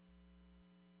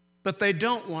 but they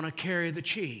don't want to carry the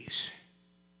cheese.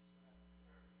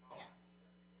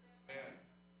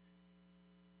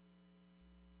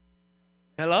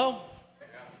 Hello?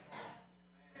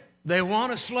 They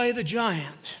want to slay the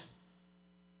giant,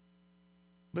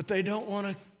 but they don't want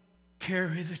to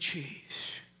carry the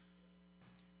cheese.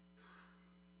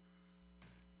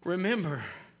 Remember,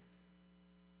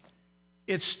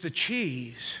 it's the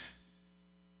cheese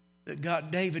that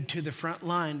got David to the front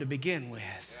line to begin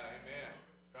with.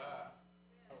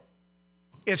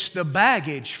 It's the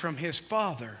baggage from his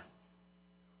father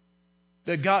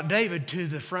that got David to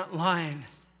the front line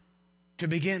to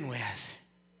begin with.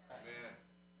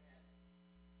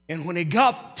 And when he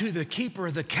got to the keeper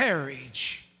of the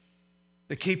carriage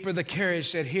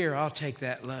said, "Here, I'll take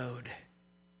that load."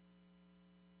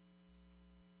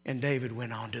 And David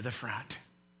went on to the front.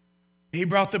 He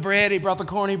brought the bread, he brought the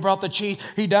corn, he brought the cheese.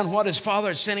 He done what his father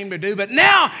had sent him to do. But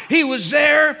now he was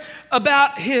there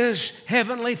about his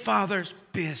heavenly Father's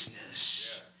business.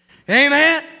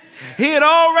 Amen? He had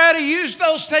already used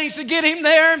those things to get him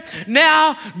there.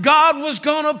 Now God was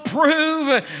going to prove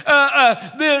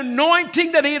the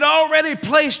anointing that he had already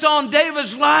placed on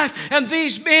David's life. And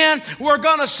these men were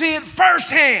going to see it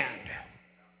firsthand.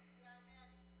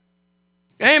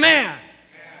 Amen.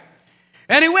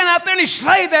 And he went out there and he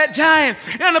slayed that giant.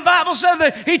 And the Bible says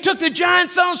that he took the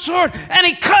giant's own sword and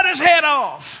he cut his head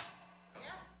off.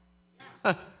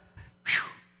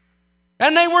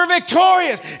 And they were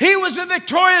victorious. He was a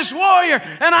victorious warrior.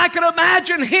 And I could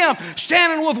imagine him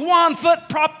standing with one foot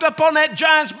propped up on that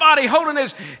giant's body, holding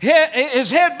his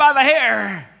head by the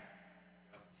hair.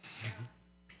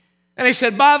 And he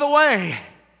said, "By the way,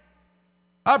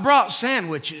 I brought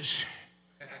sandwiches."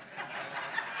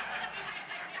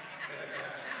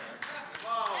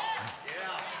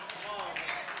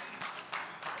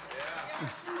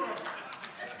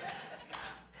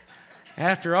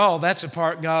 After all, that's a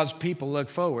part God's people look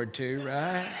forward to,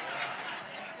 right?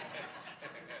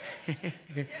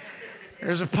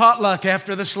 There's a potluck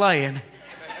after the slaying.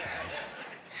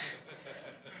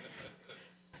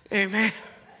 Amen.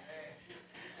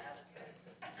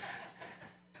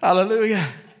 Hallelujah.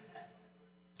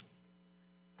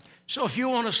 So if you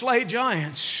want to slay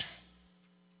giants,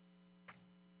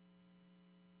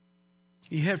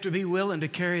 you have to be willing to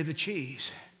carry the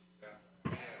cheese.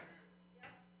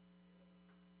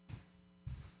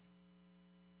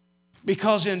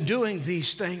 Because in doing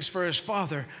these things for his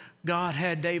father, God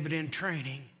had David in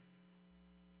training.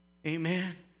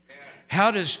 Amen. How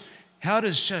does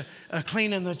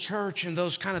cleaning the church and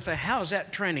those kind of things, how is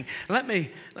that training? Let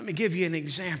me give you an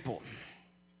example.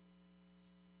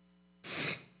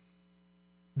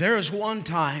 There was one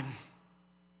time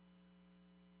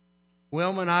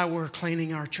Wilma and I were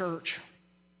cleaning our church,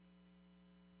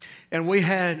 and we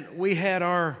had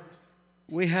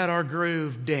our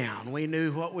groove down. We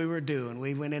knew what we were doing.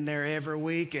 We went in there every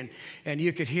week, and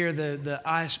you could hear the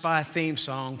I Spy theme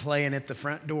song playing at the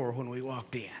front door when we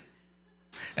walked in.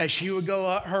 As she would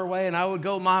go her way and I would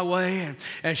go my way, and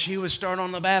as she would start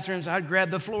on the bathrooms, I'd grab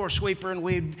the floor sweeper and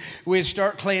we'd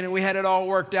start cleaning. We had it all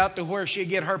worked out to where she'd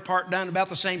get her part done about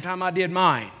the same time I did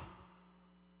mine.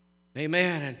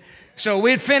 Amen. And so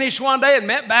we'd finish one day and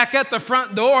met back at the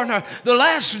front door. And the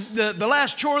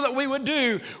last chore that we would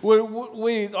do,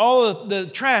 all the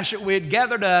trash that we had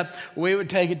gathered up, we would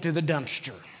take it to the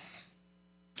dumpster.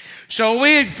 So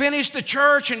we had finished the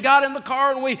church and got in the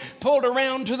car and we pulled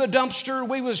around to the dumpster.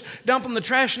 We was dumping the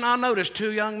trash, and I noticed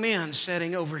two young men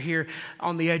sitting over here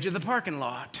on the edge of the parking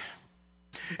lot.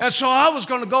 And so I was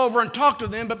going to go over and talk to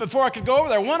them, but before I could go over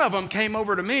there, one of them came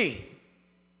over to me.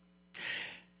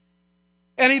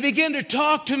 And he began to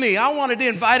talk to me. I wanted to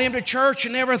invite him to church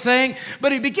and everything,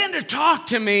 but he began to talk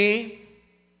to me.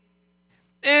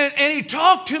 And he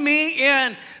talked to me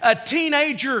in a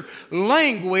teenager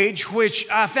language, which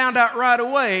I found out right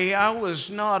away I was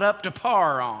not up to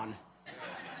par on.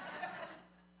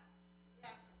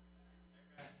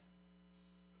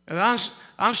 And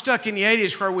I'm stuck in the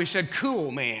 80s where we said,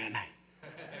 "Cool, man."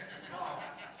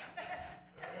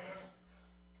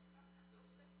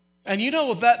 And you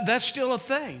know, that's still a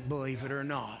thing, believe it or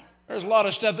not. There's a lot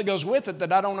of stuff that goes with it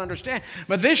that I don't understand.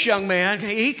 But this young man,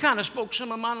 he kind of spoke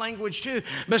some of my language too.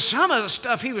 But some of the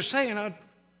stuff he was saying, I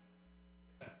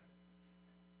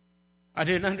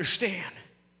didn't understand.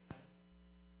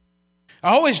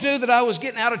 I always knew that I was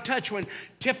getting out of touch when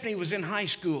Tiffany was in high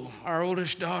school, our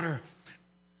oldest daughter.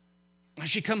 And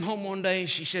she come home one day and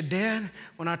she said, "Dad,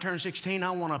 when I turn 16,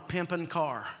 I want a pimpin'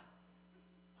 car."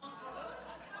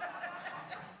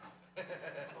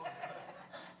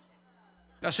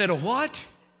 I said, "A what?"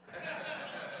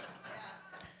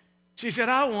 She said,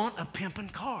 "I want a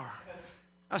pimpin' car."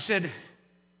 I said,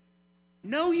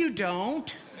 "No, you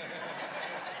don't."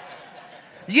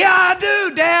 "Yeah, I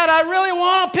do, Dad. I really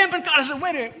want a pimpin' car." I said,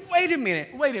 wait a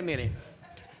minute.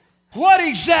 What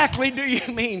exactly do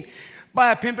you mean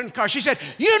by a pimpin' car? She said,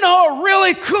 "You know, a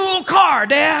really cool car,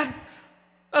 Dad."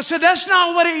 I said, "That's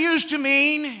not what it used to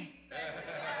mean."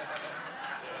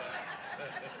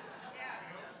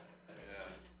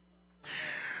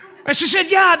 And she said,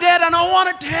 yeah, Dad, and I want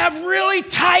it to have really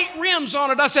tight rims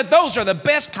on it. I said, those are the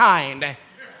best kind.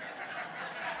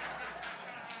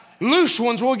 Loose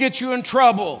ones will get you in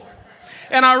trouble.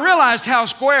 And I realized how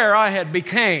square I had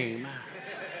became.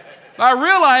 I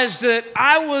realized that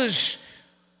I was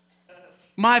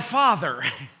my father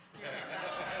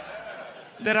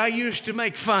that I used to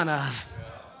make fun of.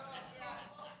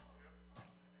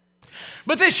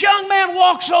 But this young man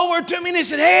walks over to me and he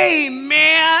said, hey,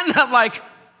 man. I'm like,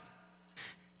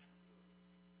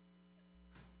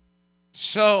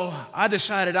 so I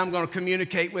decided I'm going to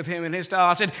communicate with him in his style.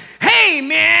 I said, hey,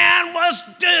 man,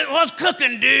 what's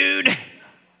cooking, dude?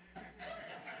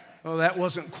 Well, that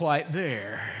wasn't quite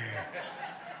there.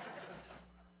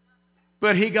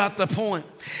 But he got the point.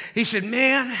 He said,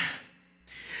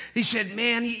 he said,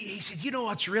 you know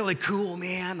what's really cool,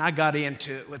 man? I got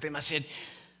into it with him. I said,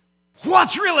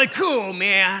 what's really cool,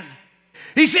 man?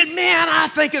 He said, man, I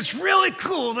think it's really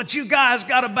cool that you guys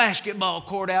got a basketball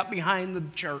court out behind the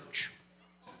church.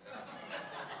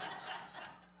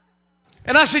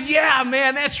 And I said, yeah,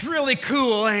 man, that's really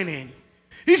cool, ain't it?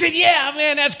 He said, yeah,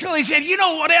 man, that's cool. He said, you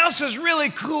know what else is really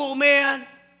cool, man?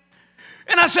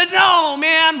 And I said, no,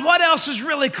 man, what else is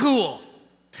really cool?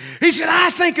 He said, I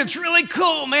think it's really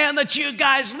cool, man, that you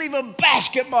guys leave a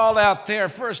basketball out there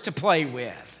for us to play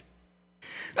with.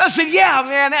 I said, yeah,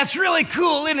 man, that's really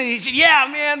cool, isn't it? He said, yeah,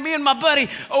 man, me and my buddy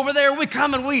over there, we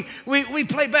come and we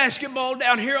play basketball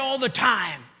down here all the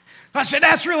time. I said,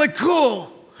 that's really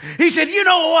cool. He said, you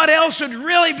know what else would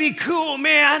really be cool,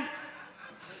 man?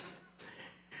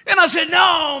 And I said,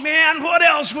 no, man, what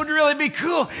else would really be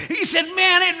cool? He said,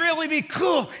 man, it'd really be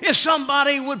cool if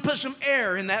somebody would put some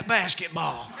air in that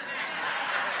basketball.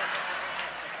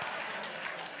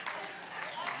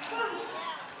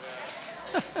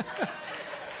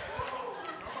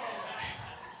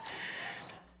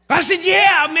 I said,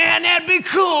 yeah, man, that'd be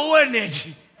cool, wouldn't it?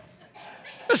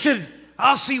 I said,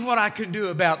 I'll see what I can do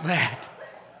about that.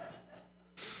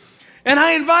 And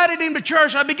I invited him to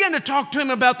church. I began to talk to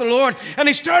him about the Lord, and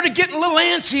he started getting a little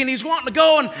antsy, and he's wanting to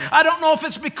go, and I don't know if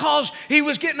it's because he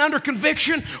was getting under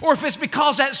conviction or if it's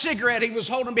because that cigarette he was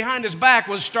holding behind his back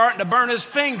was starting to burn his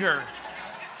finger.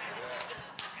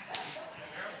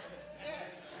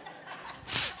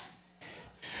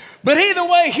 But either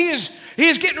way, he is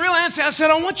getting real antsy. I said,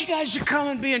 I want you guys to come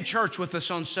and be in church with us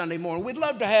on Sunday morning. We'd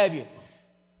love to have you.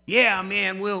 Yeah,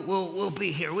 man, we'll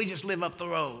be here. We just live up the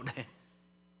road.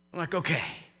 I'm like, okay.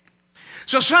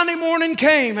 So Sunday morning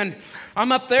came, and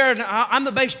I'm up there, and I'm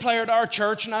the bass player at our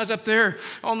church, and I was up there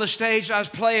on the stage. I was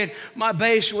playing my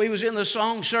bass. We was in the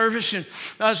song service, and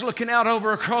I was looking out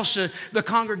over across the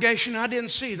congregation. I didn't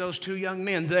see those two young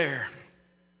men there.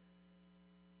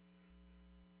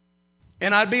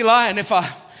 And I'd be lying if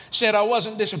I said I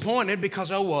wasn't disappointed,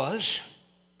 because I was.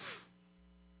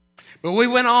 But we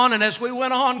went on, and as we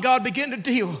went on, God began to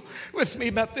deal with me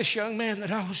about this young man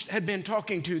that I had been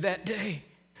talking to that day.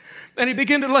 And he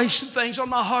began to lay some things on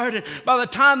my heart, and by the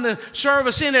time the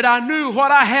service ended, I knew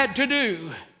what I had to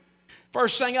do.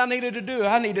 First thing I needed to do,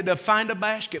 I needed to find a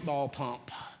basketball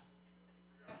pump.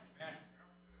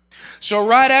 So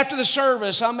right after the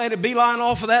service, I made a beeline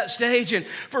off of that stage, and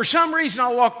for some reason, I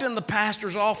walked in the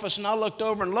pastor's office, and I looked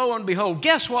over, and lo and behold,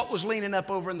 guess what was leaning up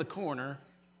over in the corner?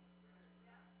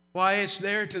 Why, it's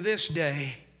there to this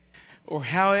day, or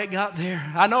how it got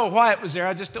there. I know why it was there.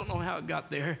 I just don't know how it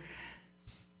got there.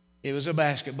 It was a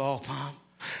basketball pump.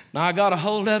 Now, I got a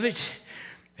hold of it,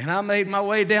 and I made my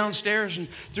way downstairs and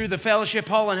through the fellowship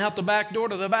hall and out the back door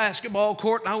to the basketball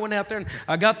court, and I went out there, and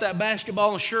I got that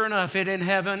basketball, and sure enough, it didn't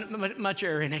have much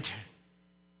air in it.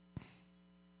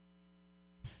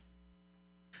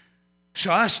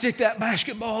 So I stick that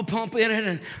basketball pump in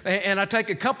it, and I take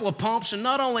a couple of pumps, and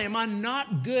not only am I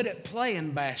not good at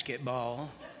playing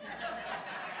basketball,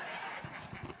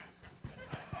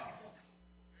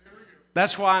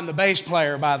 that's why I'm the bass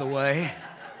player, by the way,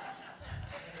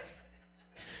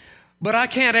 but I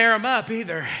can't air them up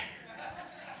either.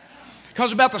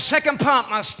 Because about the second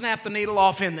pump, I snapped the needle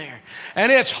off in there.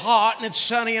 And it's hot, and it's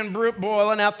sunny and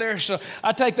boiling out there. So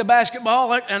I take the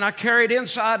basketball, and I carry it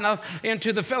inside and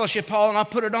into the fellowship hall, and I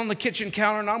put it on the kitchen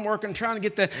counter, and I'm working, trying to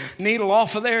get the needle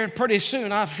off of there. And pretty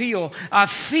soon I feel,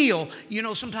 you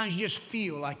know, sometimes you just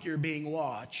feel like you're being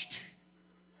watched.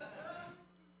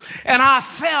 And I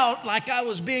felt like I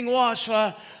was being watched.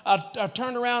 So I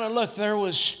turned around and looked. There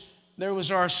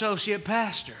was our associate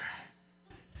pastor.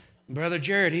 Brother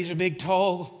Jared, he's a big,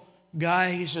 tall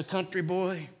guy. He's a country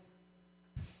boy.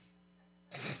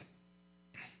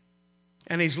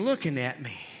 And he's looking at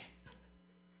me.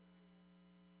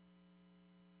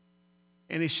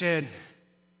 And he said,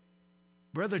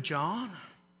 Brother John?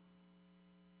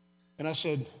 And I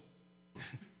said,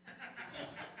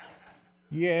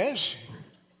 yes.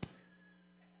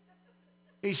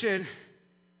 He said,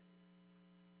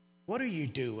 what are you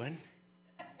doing?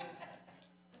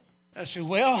 I said,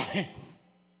 well,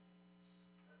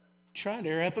 trying to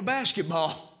air up a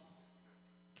basketball.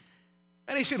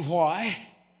 And he said, why?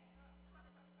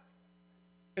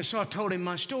 And so I told him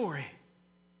my story.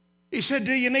 He said,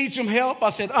 do you need some help? I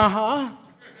said, uh-huh.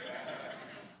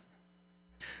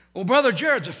 Well, Brother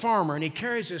Jared's a farmer, and he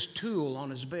carries this tool on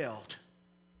his belt.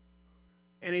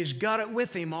 And he's got it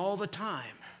with him all the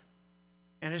time.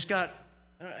 And it's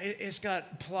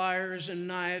got pliers and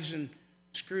knives and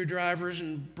screwdrivers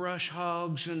and brush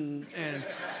hogs and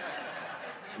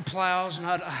plows.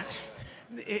 And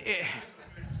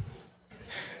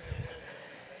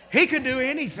he could do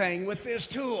anything with this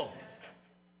tool.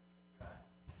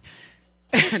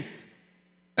 And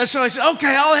so I said,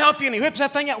 okay, I'll help you. And he whips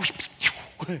that thing out.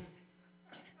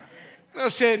 I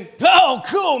said, oh,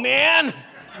 cool, man.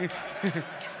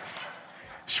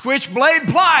 Switchblade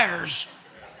pliers.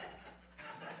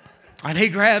 And he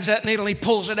grabs that needle, he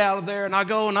pulls it out of there, and I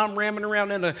go and I'm ramming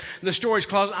around in the storage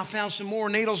closet. I found some more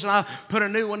needles, and I put a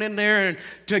new one in there, and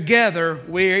together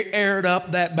we aired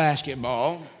up that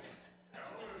basketball.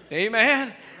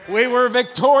 Amen. We were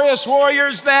victorious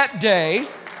warriors that day.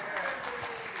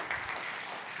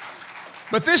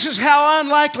 But this is how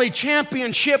unlikely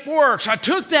championship works. I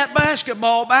took that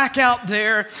basketball back out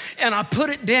there, and I put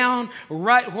it down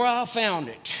right where I found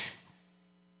it.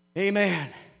 Amen.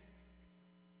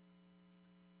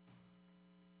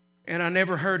 And I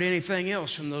never heard anything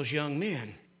else from those young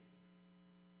men.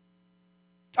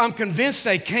 I'm convinced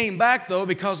they came back, though,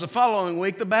 because the following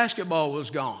week the basketball was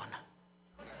gone.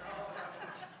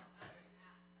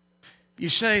 You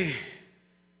say,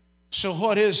 so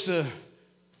what is the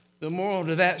moral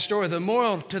to that story? The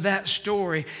moral to that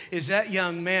story is that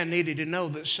young man needed to know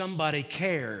that somebody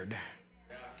cared.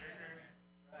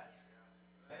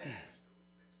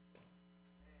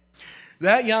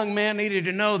 That young man needed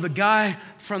to know the guy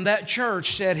from that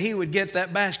church said he would get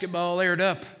that basketball aired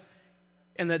up,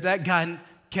 and that guy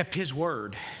kept his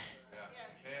word.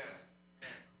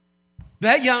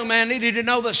 That young man needed to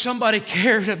know that somebody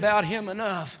cared about him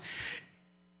enough.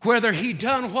 Whether he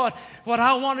done what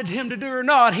I wanted him to do or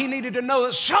not, he needed to know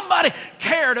that somebody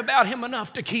cared about him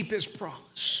enough to keep his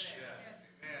promise.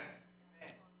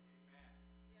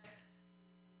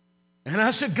 And I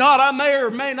said, God, I may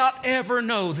or may not ever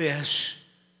know this.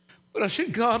 But I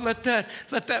said, God, let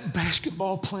that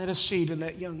basketball plant a seed in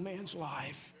that young man's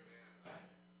life.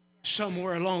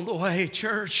 Somewhere along the way,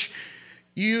 church,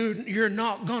 you're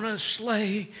not going to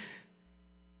slay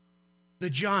the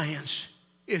giants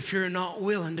if you're not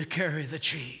willing to carry the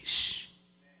cheese.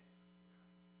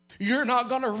 You're not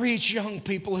going to reach young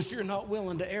people if you're not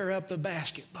willing to air up the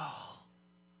basketball.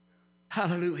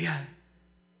 Hallelujah.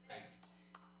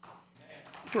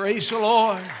 Praise the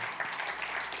Lord.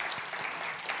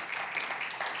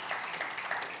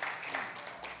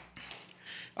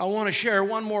 I want to share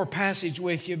one more passage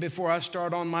with you before I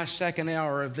start on my second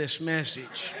hour of this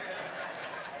message.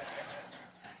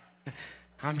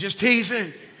 I'm just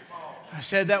teasing. I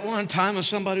said that one time and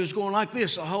somebody was going like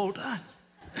this the whole time.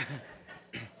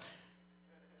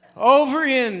 Over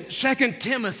in 2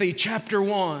 Timothy chapter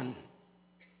 1.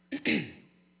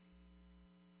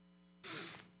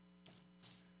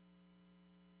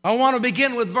 I want to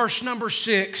begin with verse number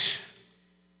 6.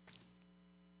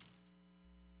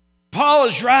 Paul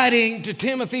is writing to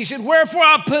Timothy. He said, wherefore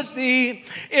I put thee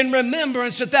in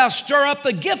remembrance that thou stir up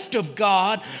the gift of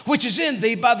God, which is in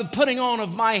thee by the putting on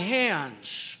of my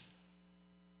hands.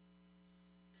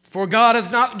 For God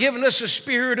hath not given us a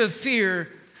spirit of fear,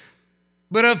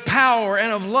 but of power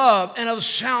and of love and of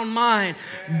sound mind.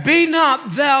 Be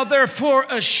not thou therefore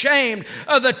ashamed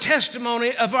of the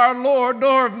testimony of our Lord,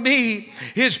 nor of me,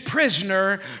 his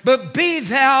prisoner, but be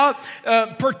thou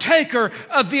partaker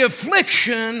of the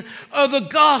affliction of the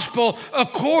gospel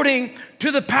according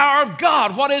to the power of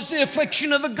God. What is the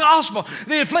affliction of the gospel?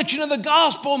 The affliction of the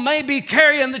gospel may be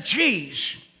carrying the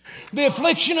cheese. The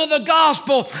affliction of the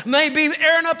gospel may be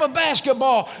airing up a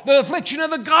basketball. The affliction of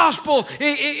the gospel,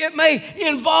 it may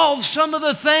involve some of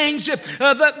the things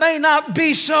that may not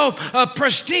be so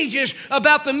prestigious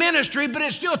about the ministry, but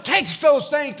it still takes those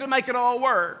things to make it all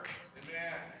work.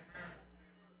 Amen.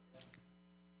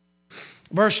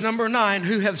 Verse number 9,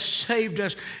 who hath saved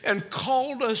us and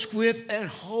called us with an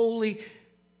holy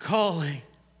calling.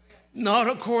 Not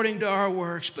according to our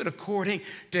works, but according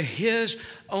to his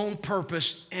own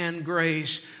purpose and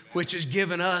grace, which is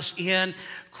given us in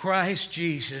Christ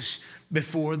Jesus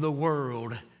before the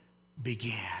world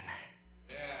began.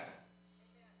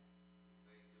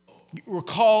 We're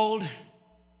called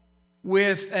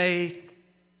with a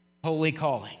holy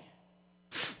calling.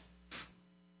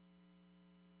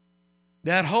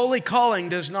 That holy calling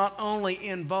does not only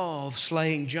involve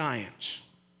slaying giants.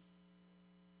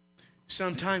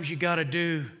 Sometimes you got to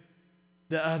do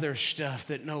the other stuff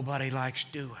that nobody likes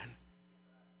doing.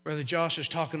 Brother Josh was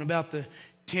talking about the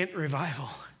tent revival.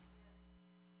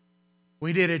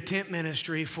 We did a tent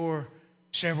ministry for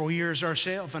several years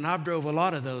ourselves, and I've drove a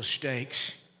lot of those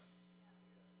stakes.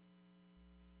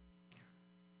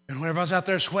 And whenever I was out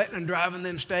there sweating and driving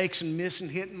them stakes and missing,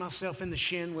 hitting myself in the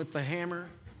shin with the hammer,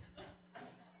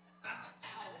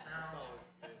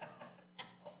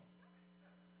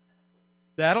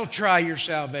 that'll try your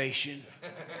salvation.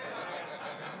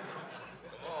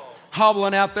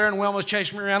 Hobbling out there, and Wilma's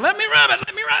chasing me around. Let me rub it,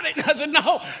 let me rub it. I said,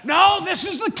 no, this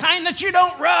is the kind that you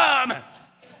don't rub.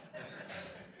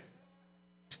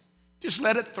 Just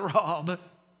let it throb.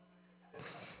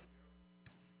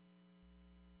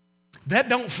 That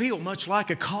don't feel much like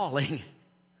a calling.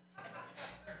 I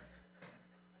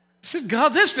said, God,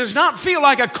 this does not feel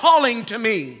like a calling to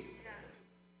me.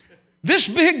 This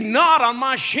big knot on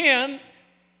my shin,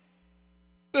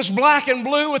 this black and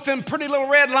blue with them pretty little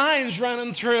red lines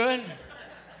running through it,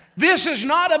 this is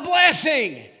not a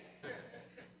blessing.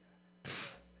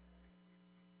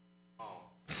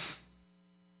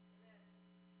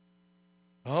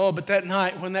 Oh, but that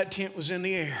night when that tent was in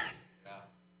the air,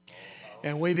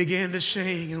 and we began to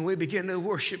sing, and we began to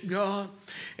worship God,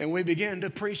 and we began to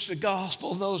preach the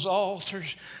gospel. Those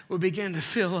altars would begin to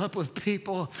fill up with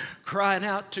people crying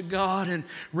out to God and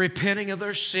repenting of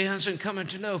their sins and coming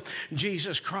to know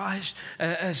Jesus Christ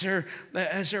as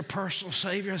their personal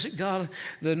Savior. I said, God,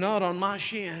 the knot on my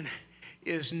shin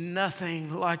is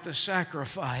nothing like the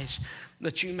sacrifice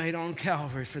that you made on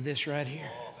Calvary for this right here.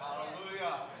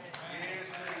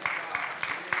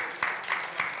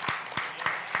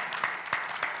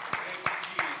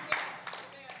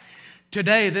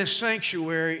 Today, this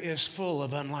sanctuary is full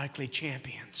of unlikely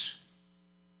champions.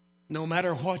 No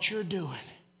matter what you're doing,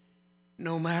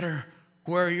 no matter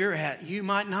where you're at, you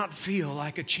might not feel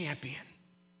like a champion.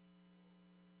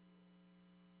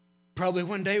 Probably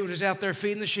when David was out there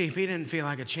feeding the sheep, he didn't feel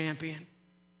like a champion.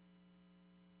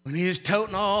 When he was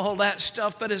toting all that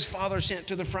stuff that his father sent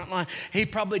to the front line, he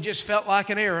probably just felt like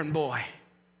an errand boy.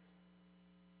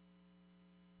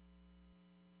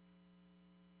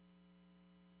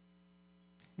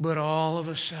 But all of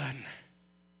a sudden,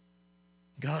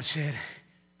 God said,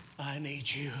 I need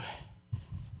you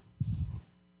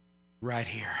right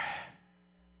here.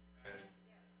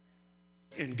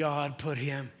 And God put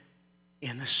him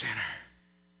in the center.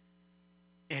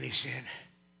 And he said,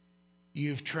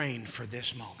 you've trained for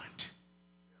this moment.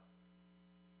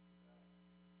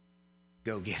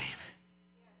 Go get him.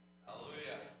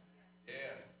 Hallelujah. Yes.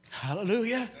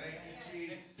 Hallelujah. Thank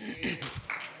you, Jesus.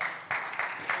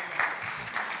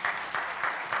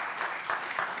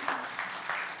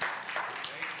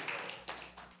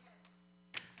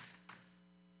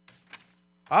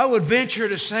 I would venture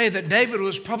to say that David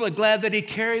was probably glad that he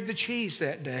carried the cheese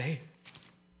that day.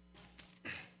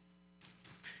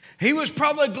 He was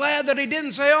probably glad that he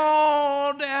didn't say,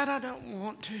 oh, Dad, I don't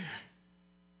want to.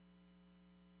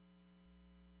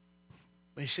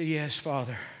 But he said, yes,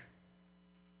 Father,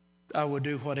 I will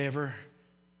do whatever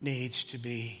needs to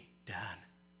be done.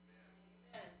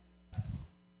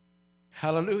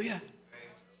 Hallelujah.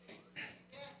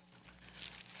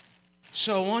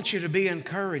 So I want you to be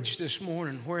encouraged this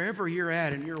morning, wherever you're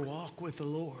at in your walk with the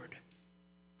Lord.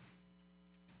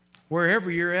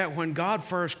 Wherever you're at, when God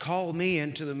first called me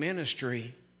into the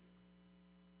ministry,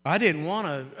 I didn't want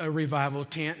a revival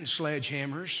tent and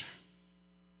sledgehammers.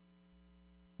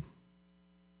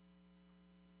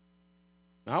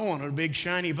 I wanted a big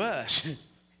shiny bus.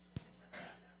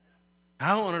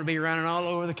 I wanted to be running all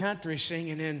over the country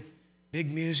singing in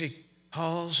big music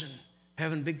halls and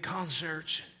having big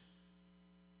concerts.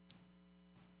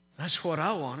 That's what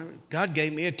I wanted. God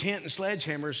gave me a tent and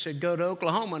sledgehammer, said go to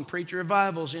Oklahoma and preach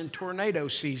revivals in tornado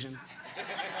season.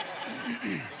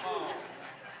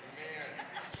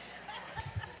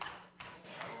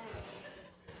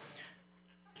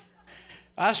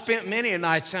 I spent many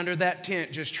nights under that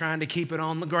tent just trying to keep it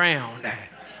on the ground.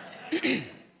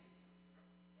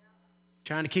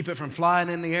 Trying to keep it from flying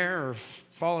in the air or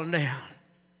falling down.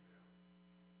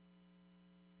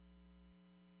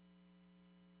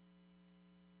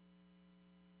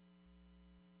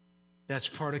 That's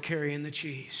part of carrying the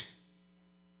cheese.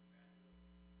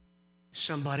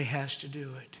 Somebody has to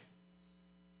do it.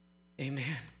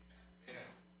 Amen.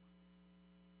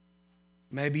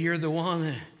 Maybe you're the one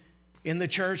that in the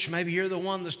church. Maybe you're the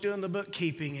one that's doing the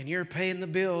bookkeeping and you're paying the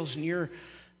bills and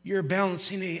you're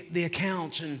balancing the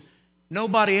accounts, and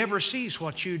nobody ever sees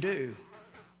what you do.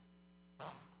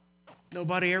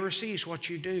 Nobody ever sees what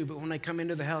you do, but when they come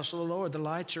into the house of the Lord, the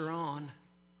lights are on.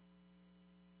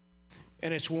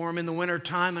 And it's warm in the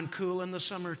wintertime and cool in the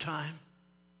summertime.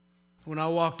 When I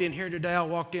walked in here today, I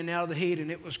walked in out of the heat, and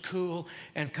it was cool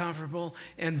and comfortable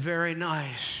and very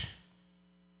nice.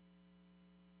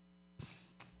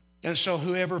 And so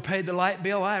whoever paid the light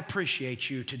bill, I appreciate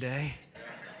you today.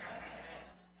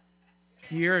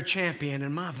 You're a champion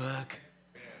in my book.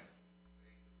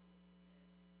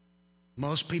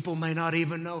 Most people may not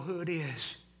even know who it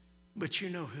is, but you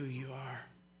know who you are.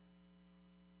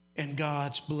 And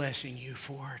God's blessing you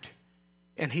for it.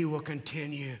 And He will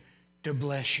continue to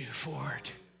bless you for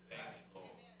it.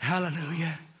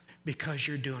 Hallelujah. Because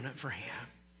you're doing it for Him.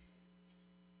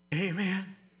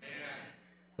 Amen.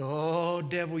 Oh,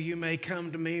 devil, you may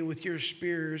come to me with your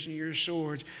spears and your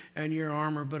swords and your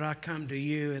armor, but I come to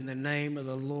you in the name of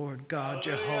the Lord God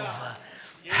Jehovah.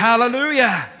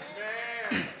 Hallelujah.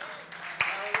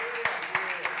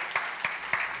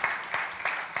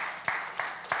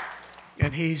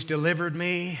 And He's delivered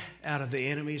me out of the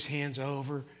enemy's hands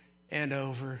over and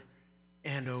over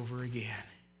and over again.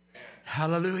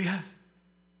 Hallelujah.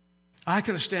 I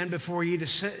can stand before you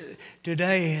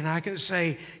today and I can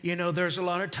say, you know, there's a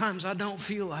lot of times I don't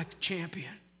feel like a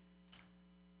champion.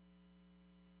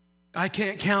 I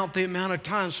can't count the amount of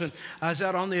times when I was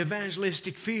out on the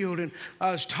evangelistic field and I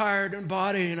was tired in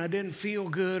body and I didn't feel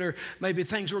good, or maybe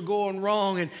things were going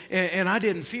wrong and I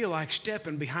didn't feel like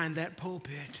stepping behind that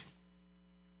pulpit.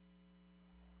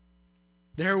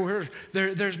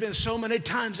 There's been so many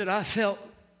times that I felt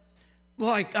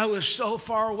like I was so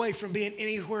far away from being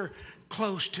anywhere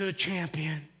close to a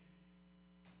champion.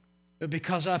 But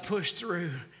because I pushed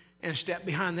through and stepped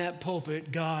behind that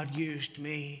pulpit, God used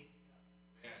me.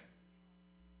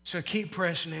 So keep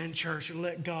pressing in, church, and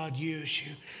let God use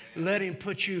you. Let Him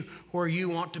put you where you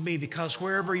want to be, because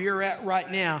wherever you're at right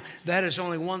now, that is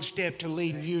only one step to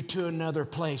leading you to another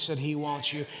place that He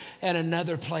wants you, and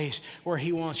another place where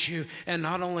He wants you. And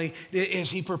not only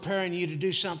is He preparing you to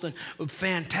do something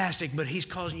fantastic, but He's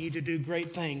causing you to do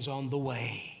great things on the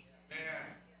way. Amen.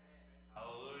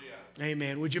 Hallelujah.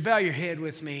 Amen. Would you bow your head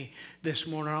with me this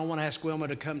morning? I want to ask Wilma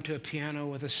to come to a piano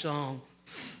with a song.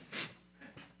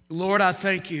 Lord, I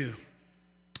thank you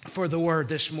for the word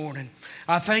this morning.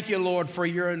 I thank you, Lord, for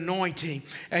your anointing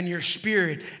and your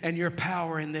spirit and your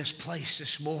power in this place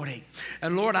this morning.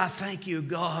 And Lord, I thank you,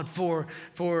 God, for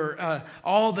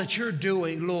all that you're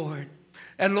doing, Lord.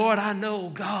 And Lord, I know,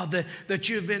 God, that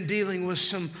you've been dealing with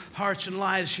some hearts and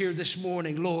lives here this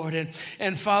morning, Lord.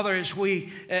 And Father, as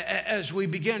we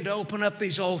begin to open up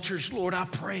these altars, Lord, I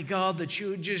pray, God, that you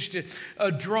would just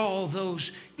draw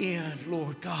those in,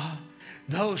 Lord God.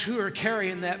 Those who are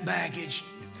carrying that baggage,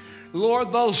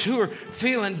 Lord, those who are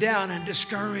feeling down and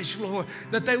discouraged, Lord,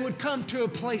 that they would come to a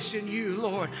place in you,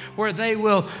 Lord, where they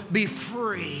will be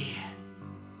free.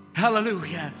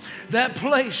 Hallelujah. That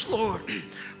place, Lord,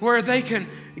 where they can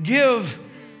give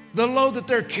the load that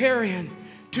they're carrying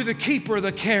to the keeper of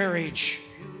the carriage.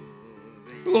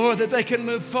 Lord, that they can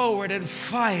move forward and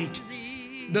fight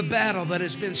the battle that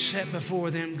has been set before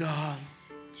them, God.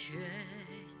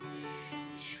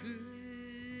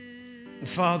 And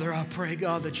Father, I pray,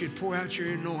 God, that you'd pour out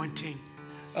your anointing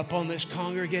upon this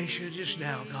congregation just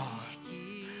now, God.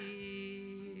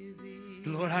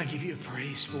 Lord, I give you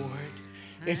praise for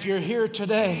it. If you're here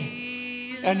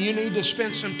today and you need to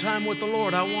spend some time with the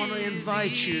Lord, I want to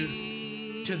invite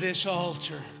you to this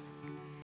altar.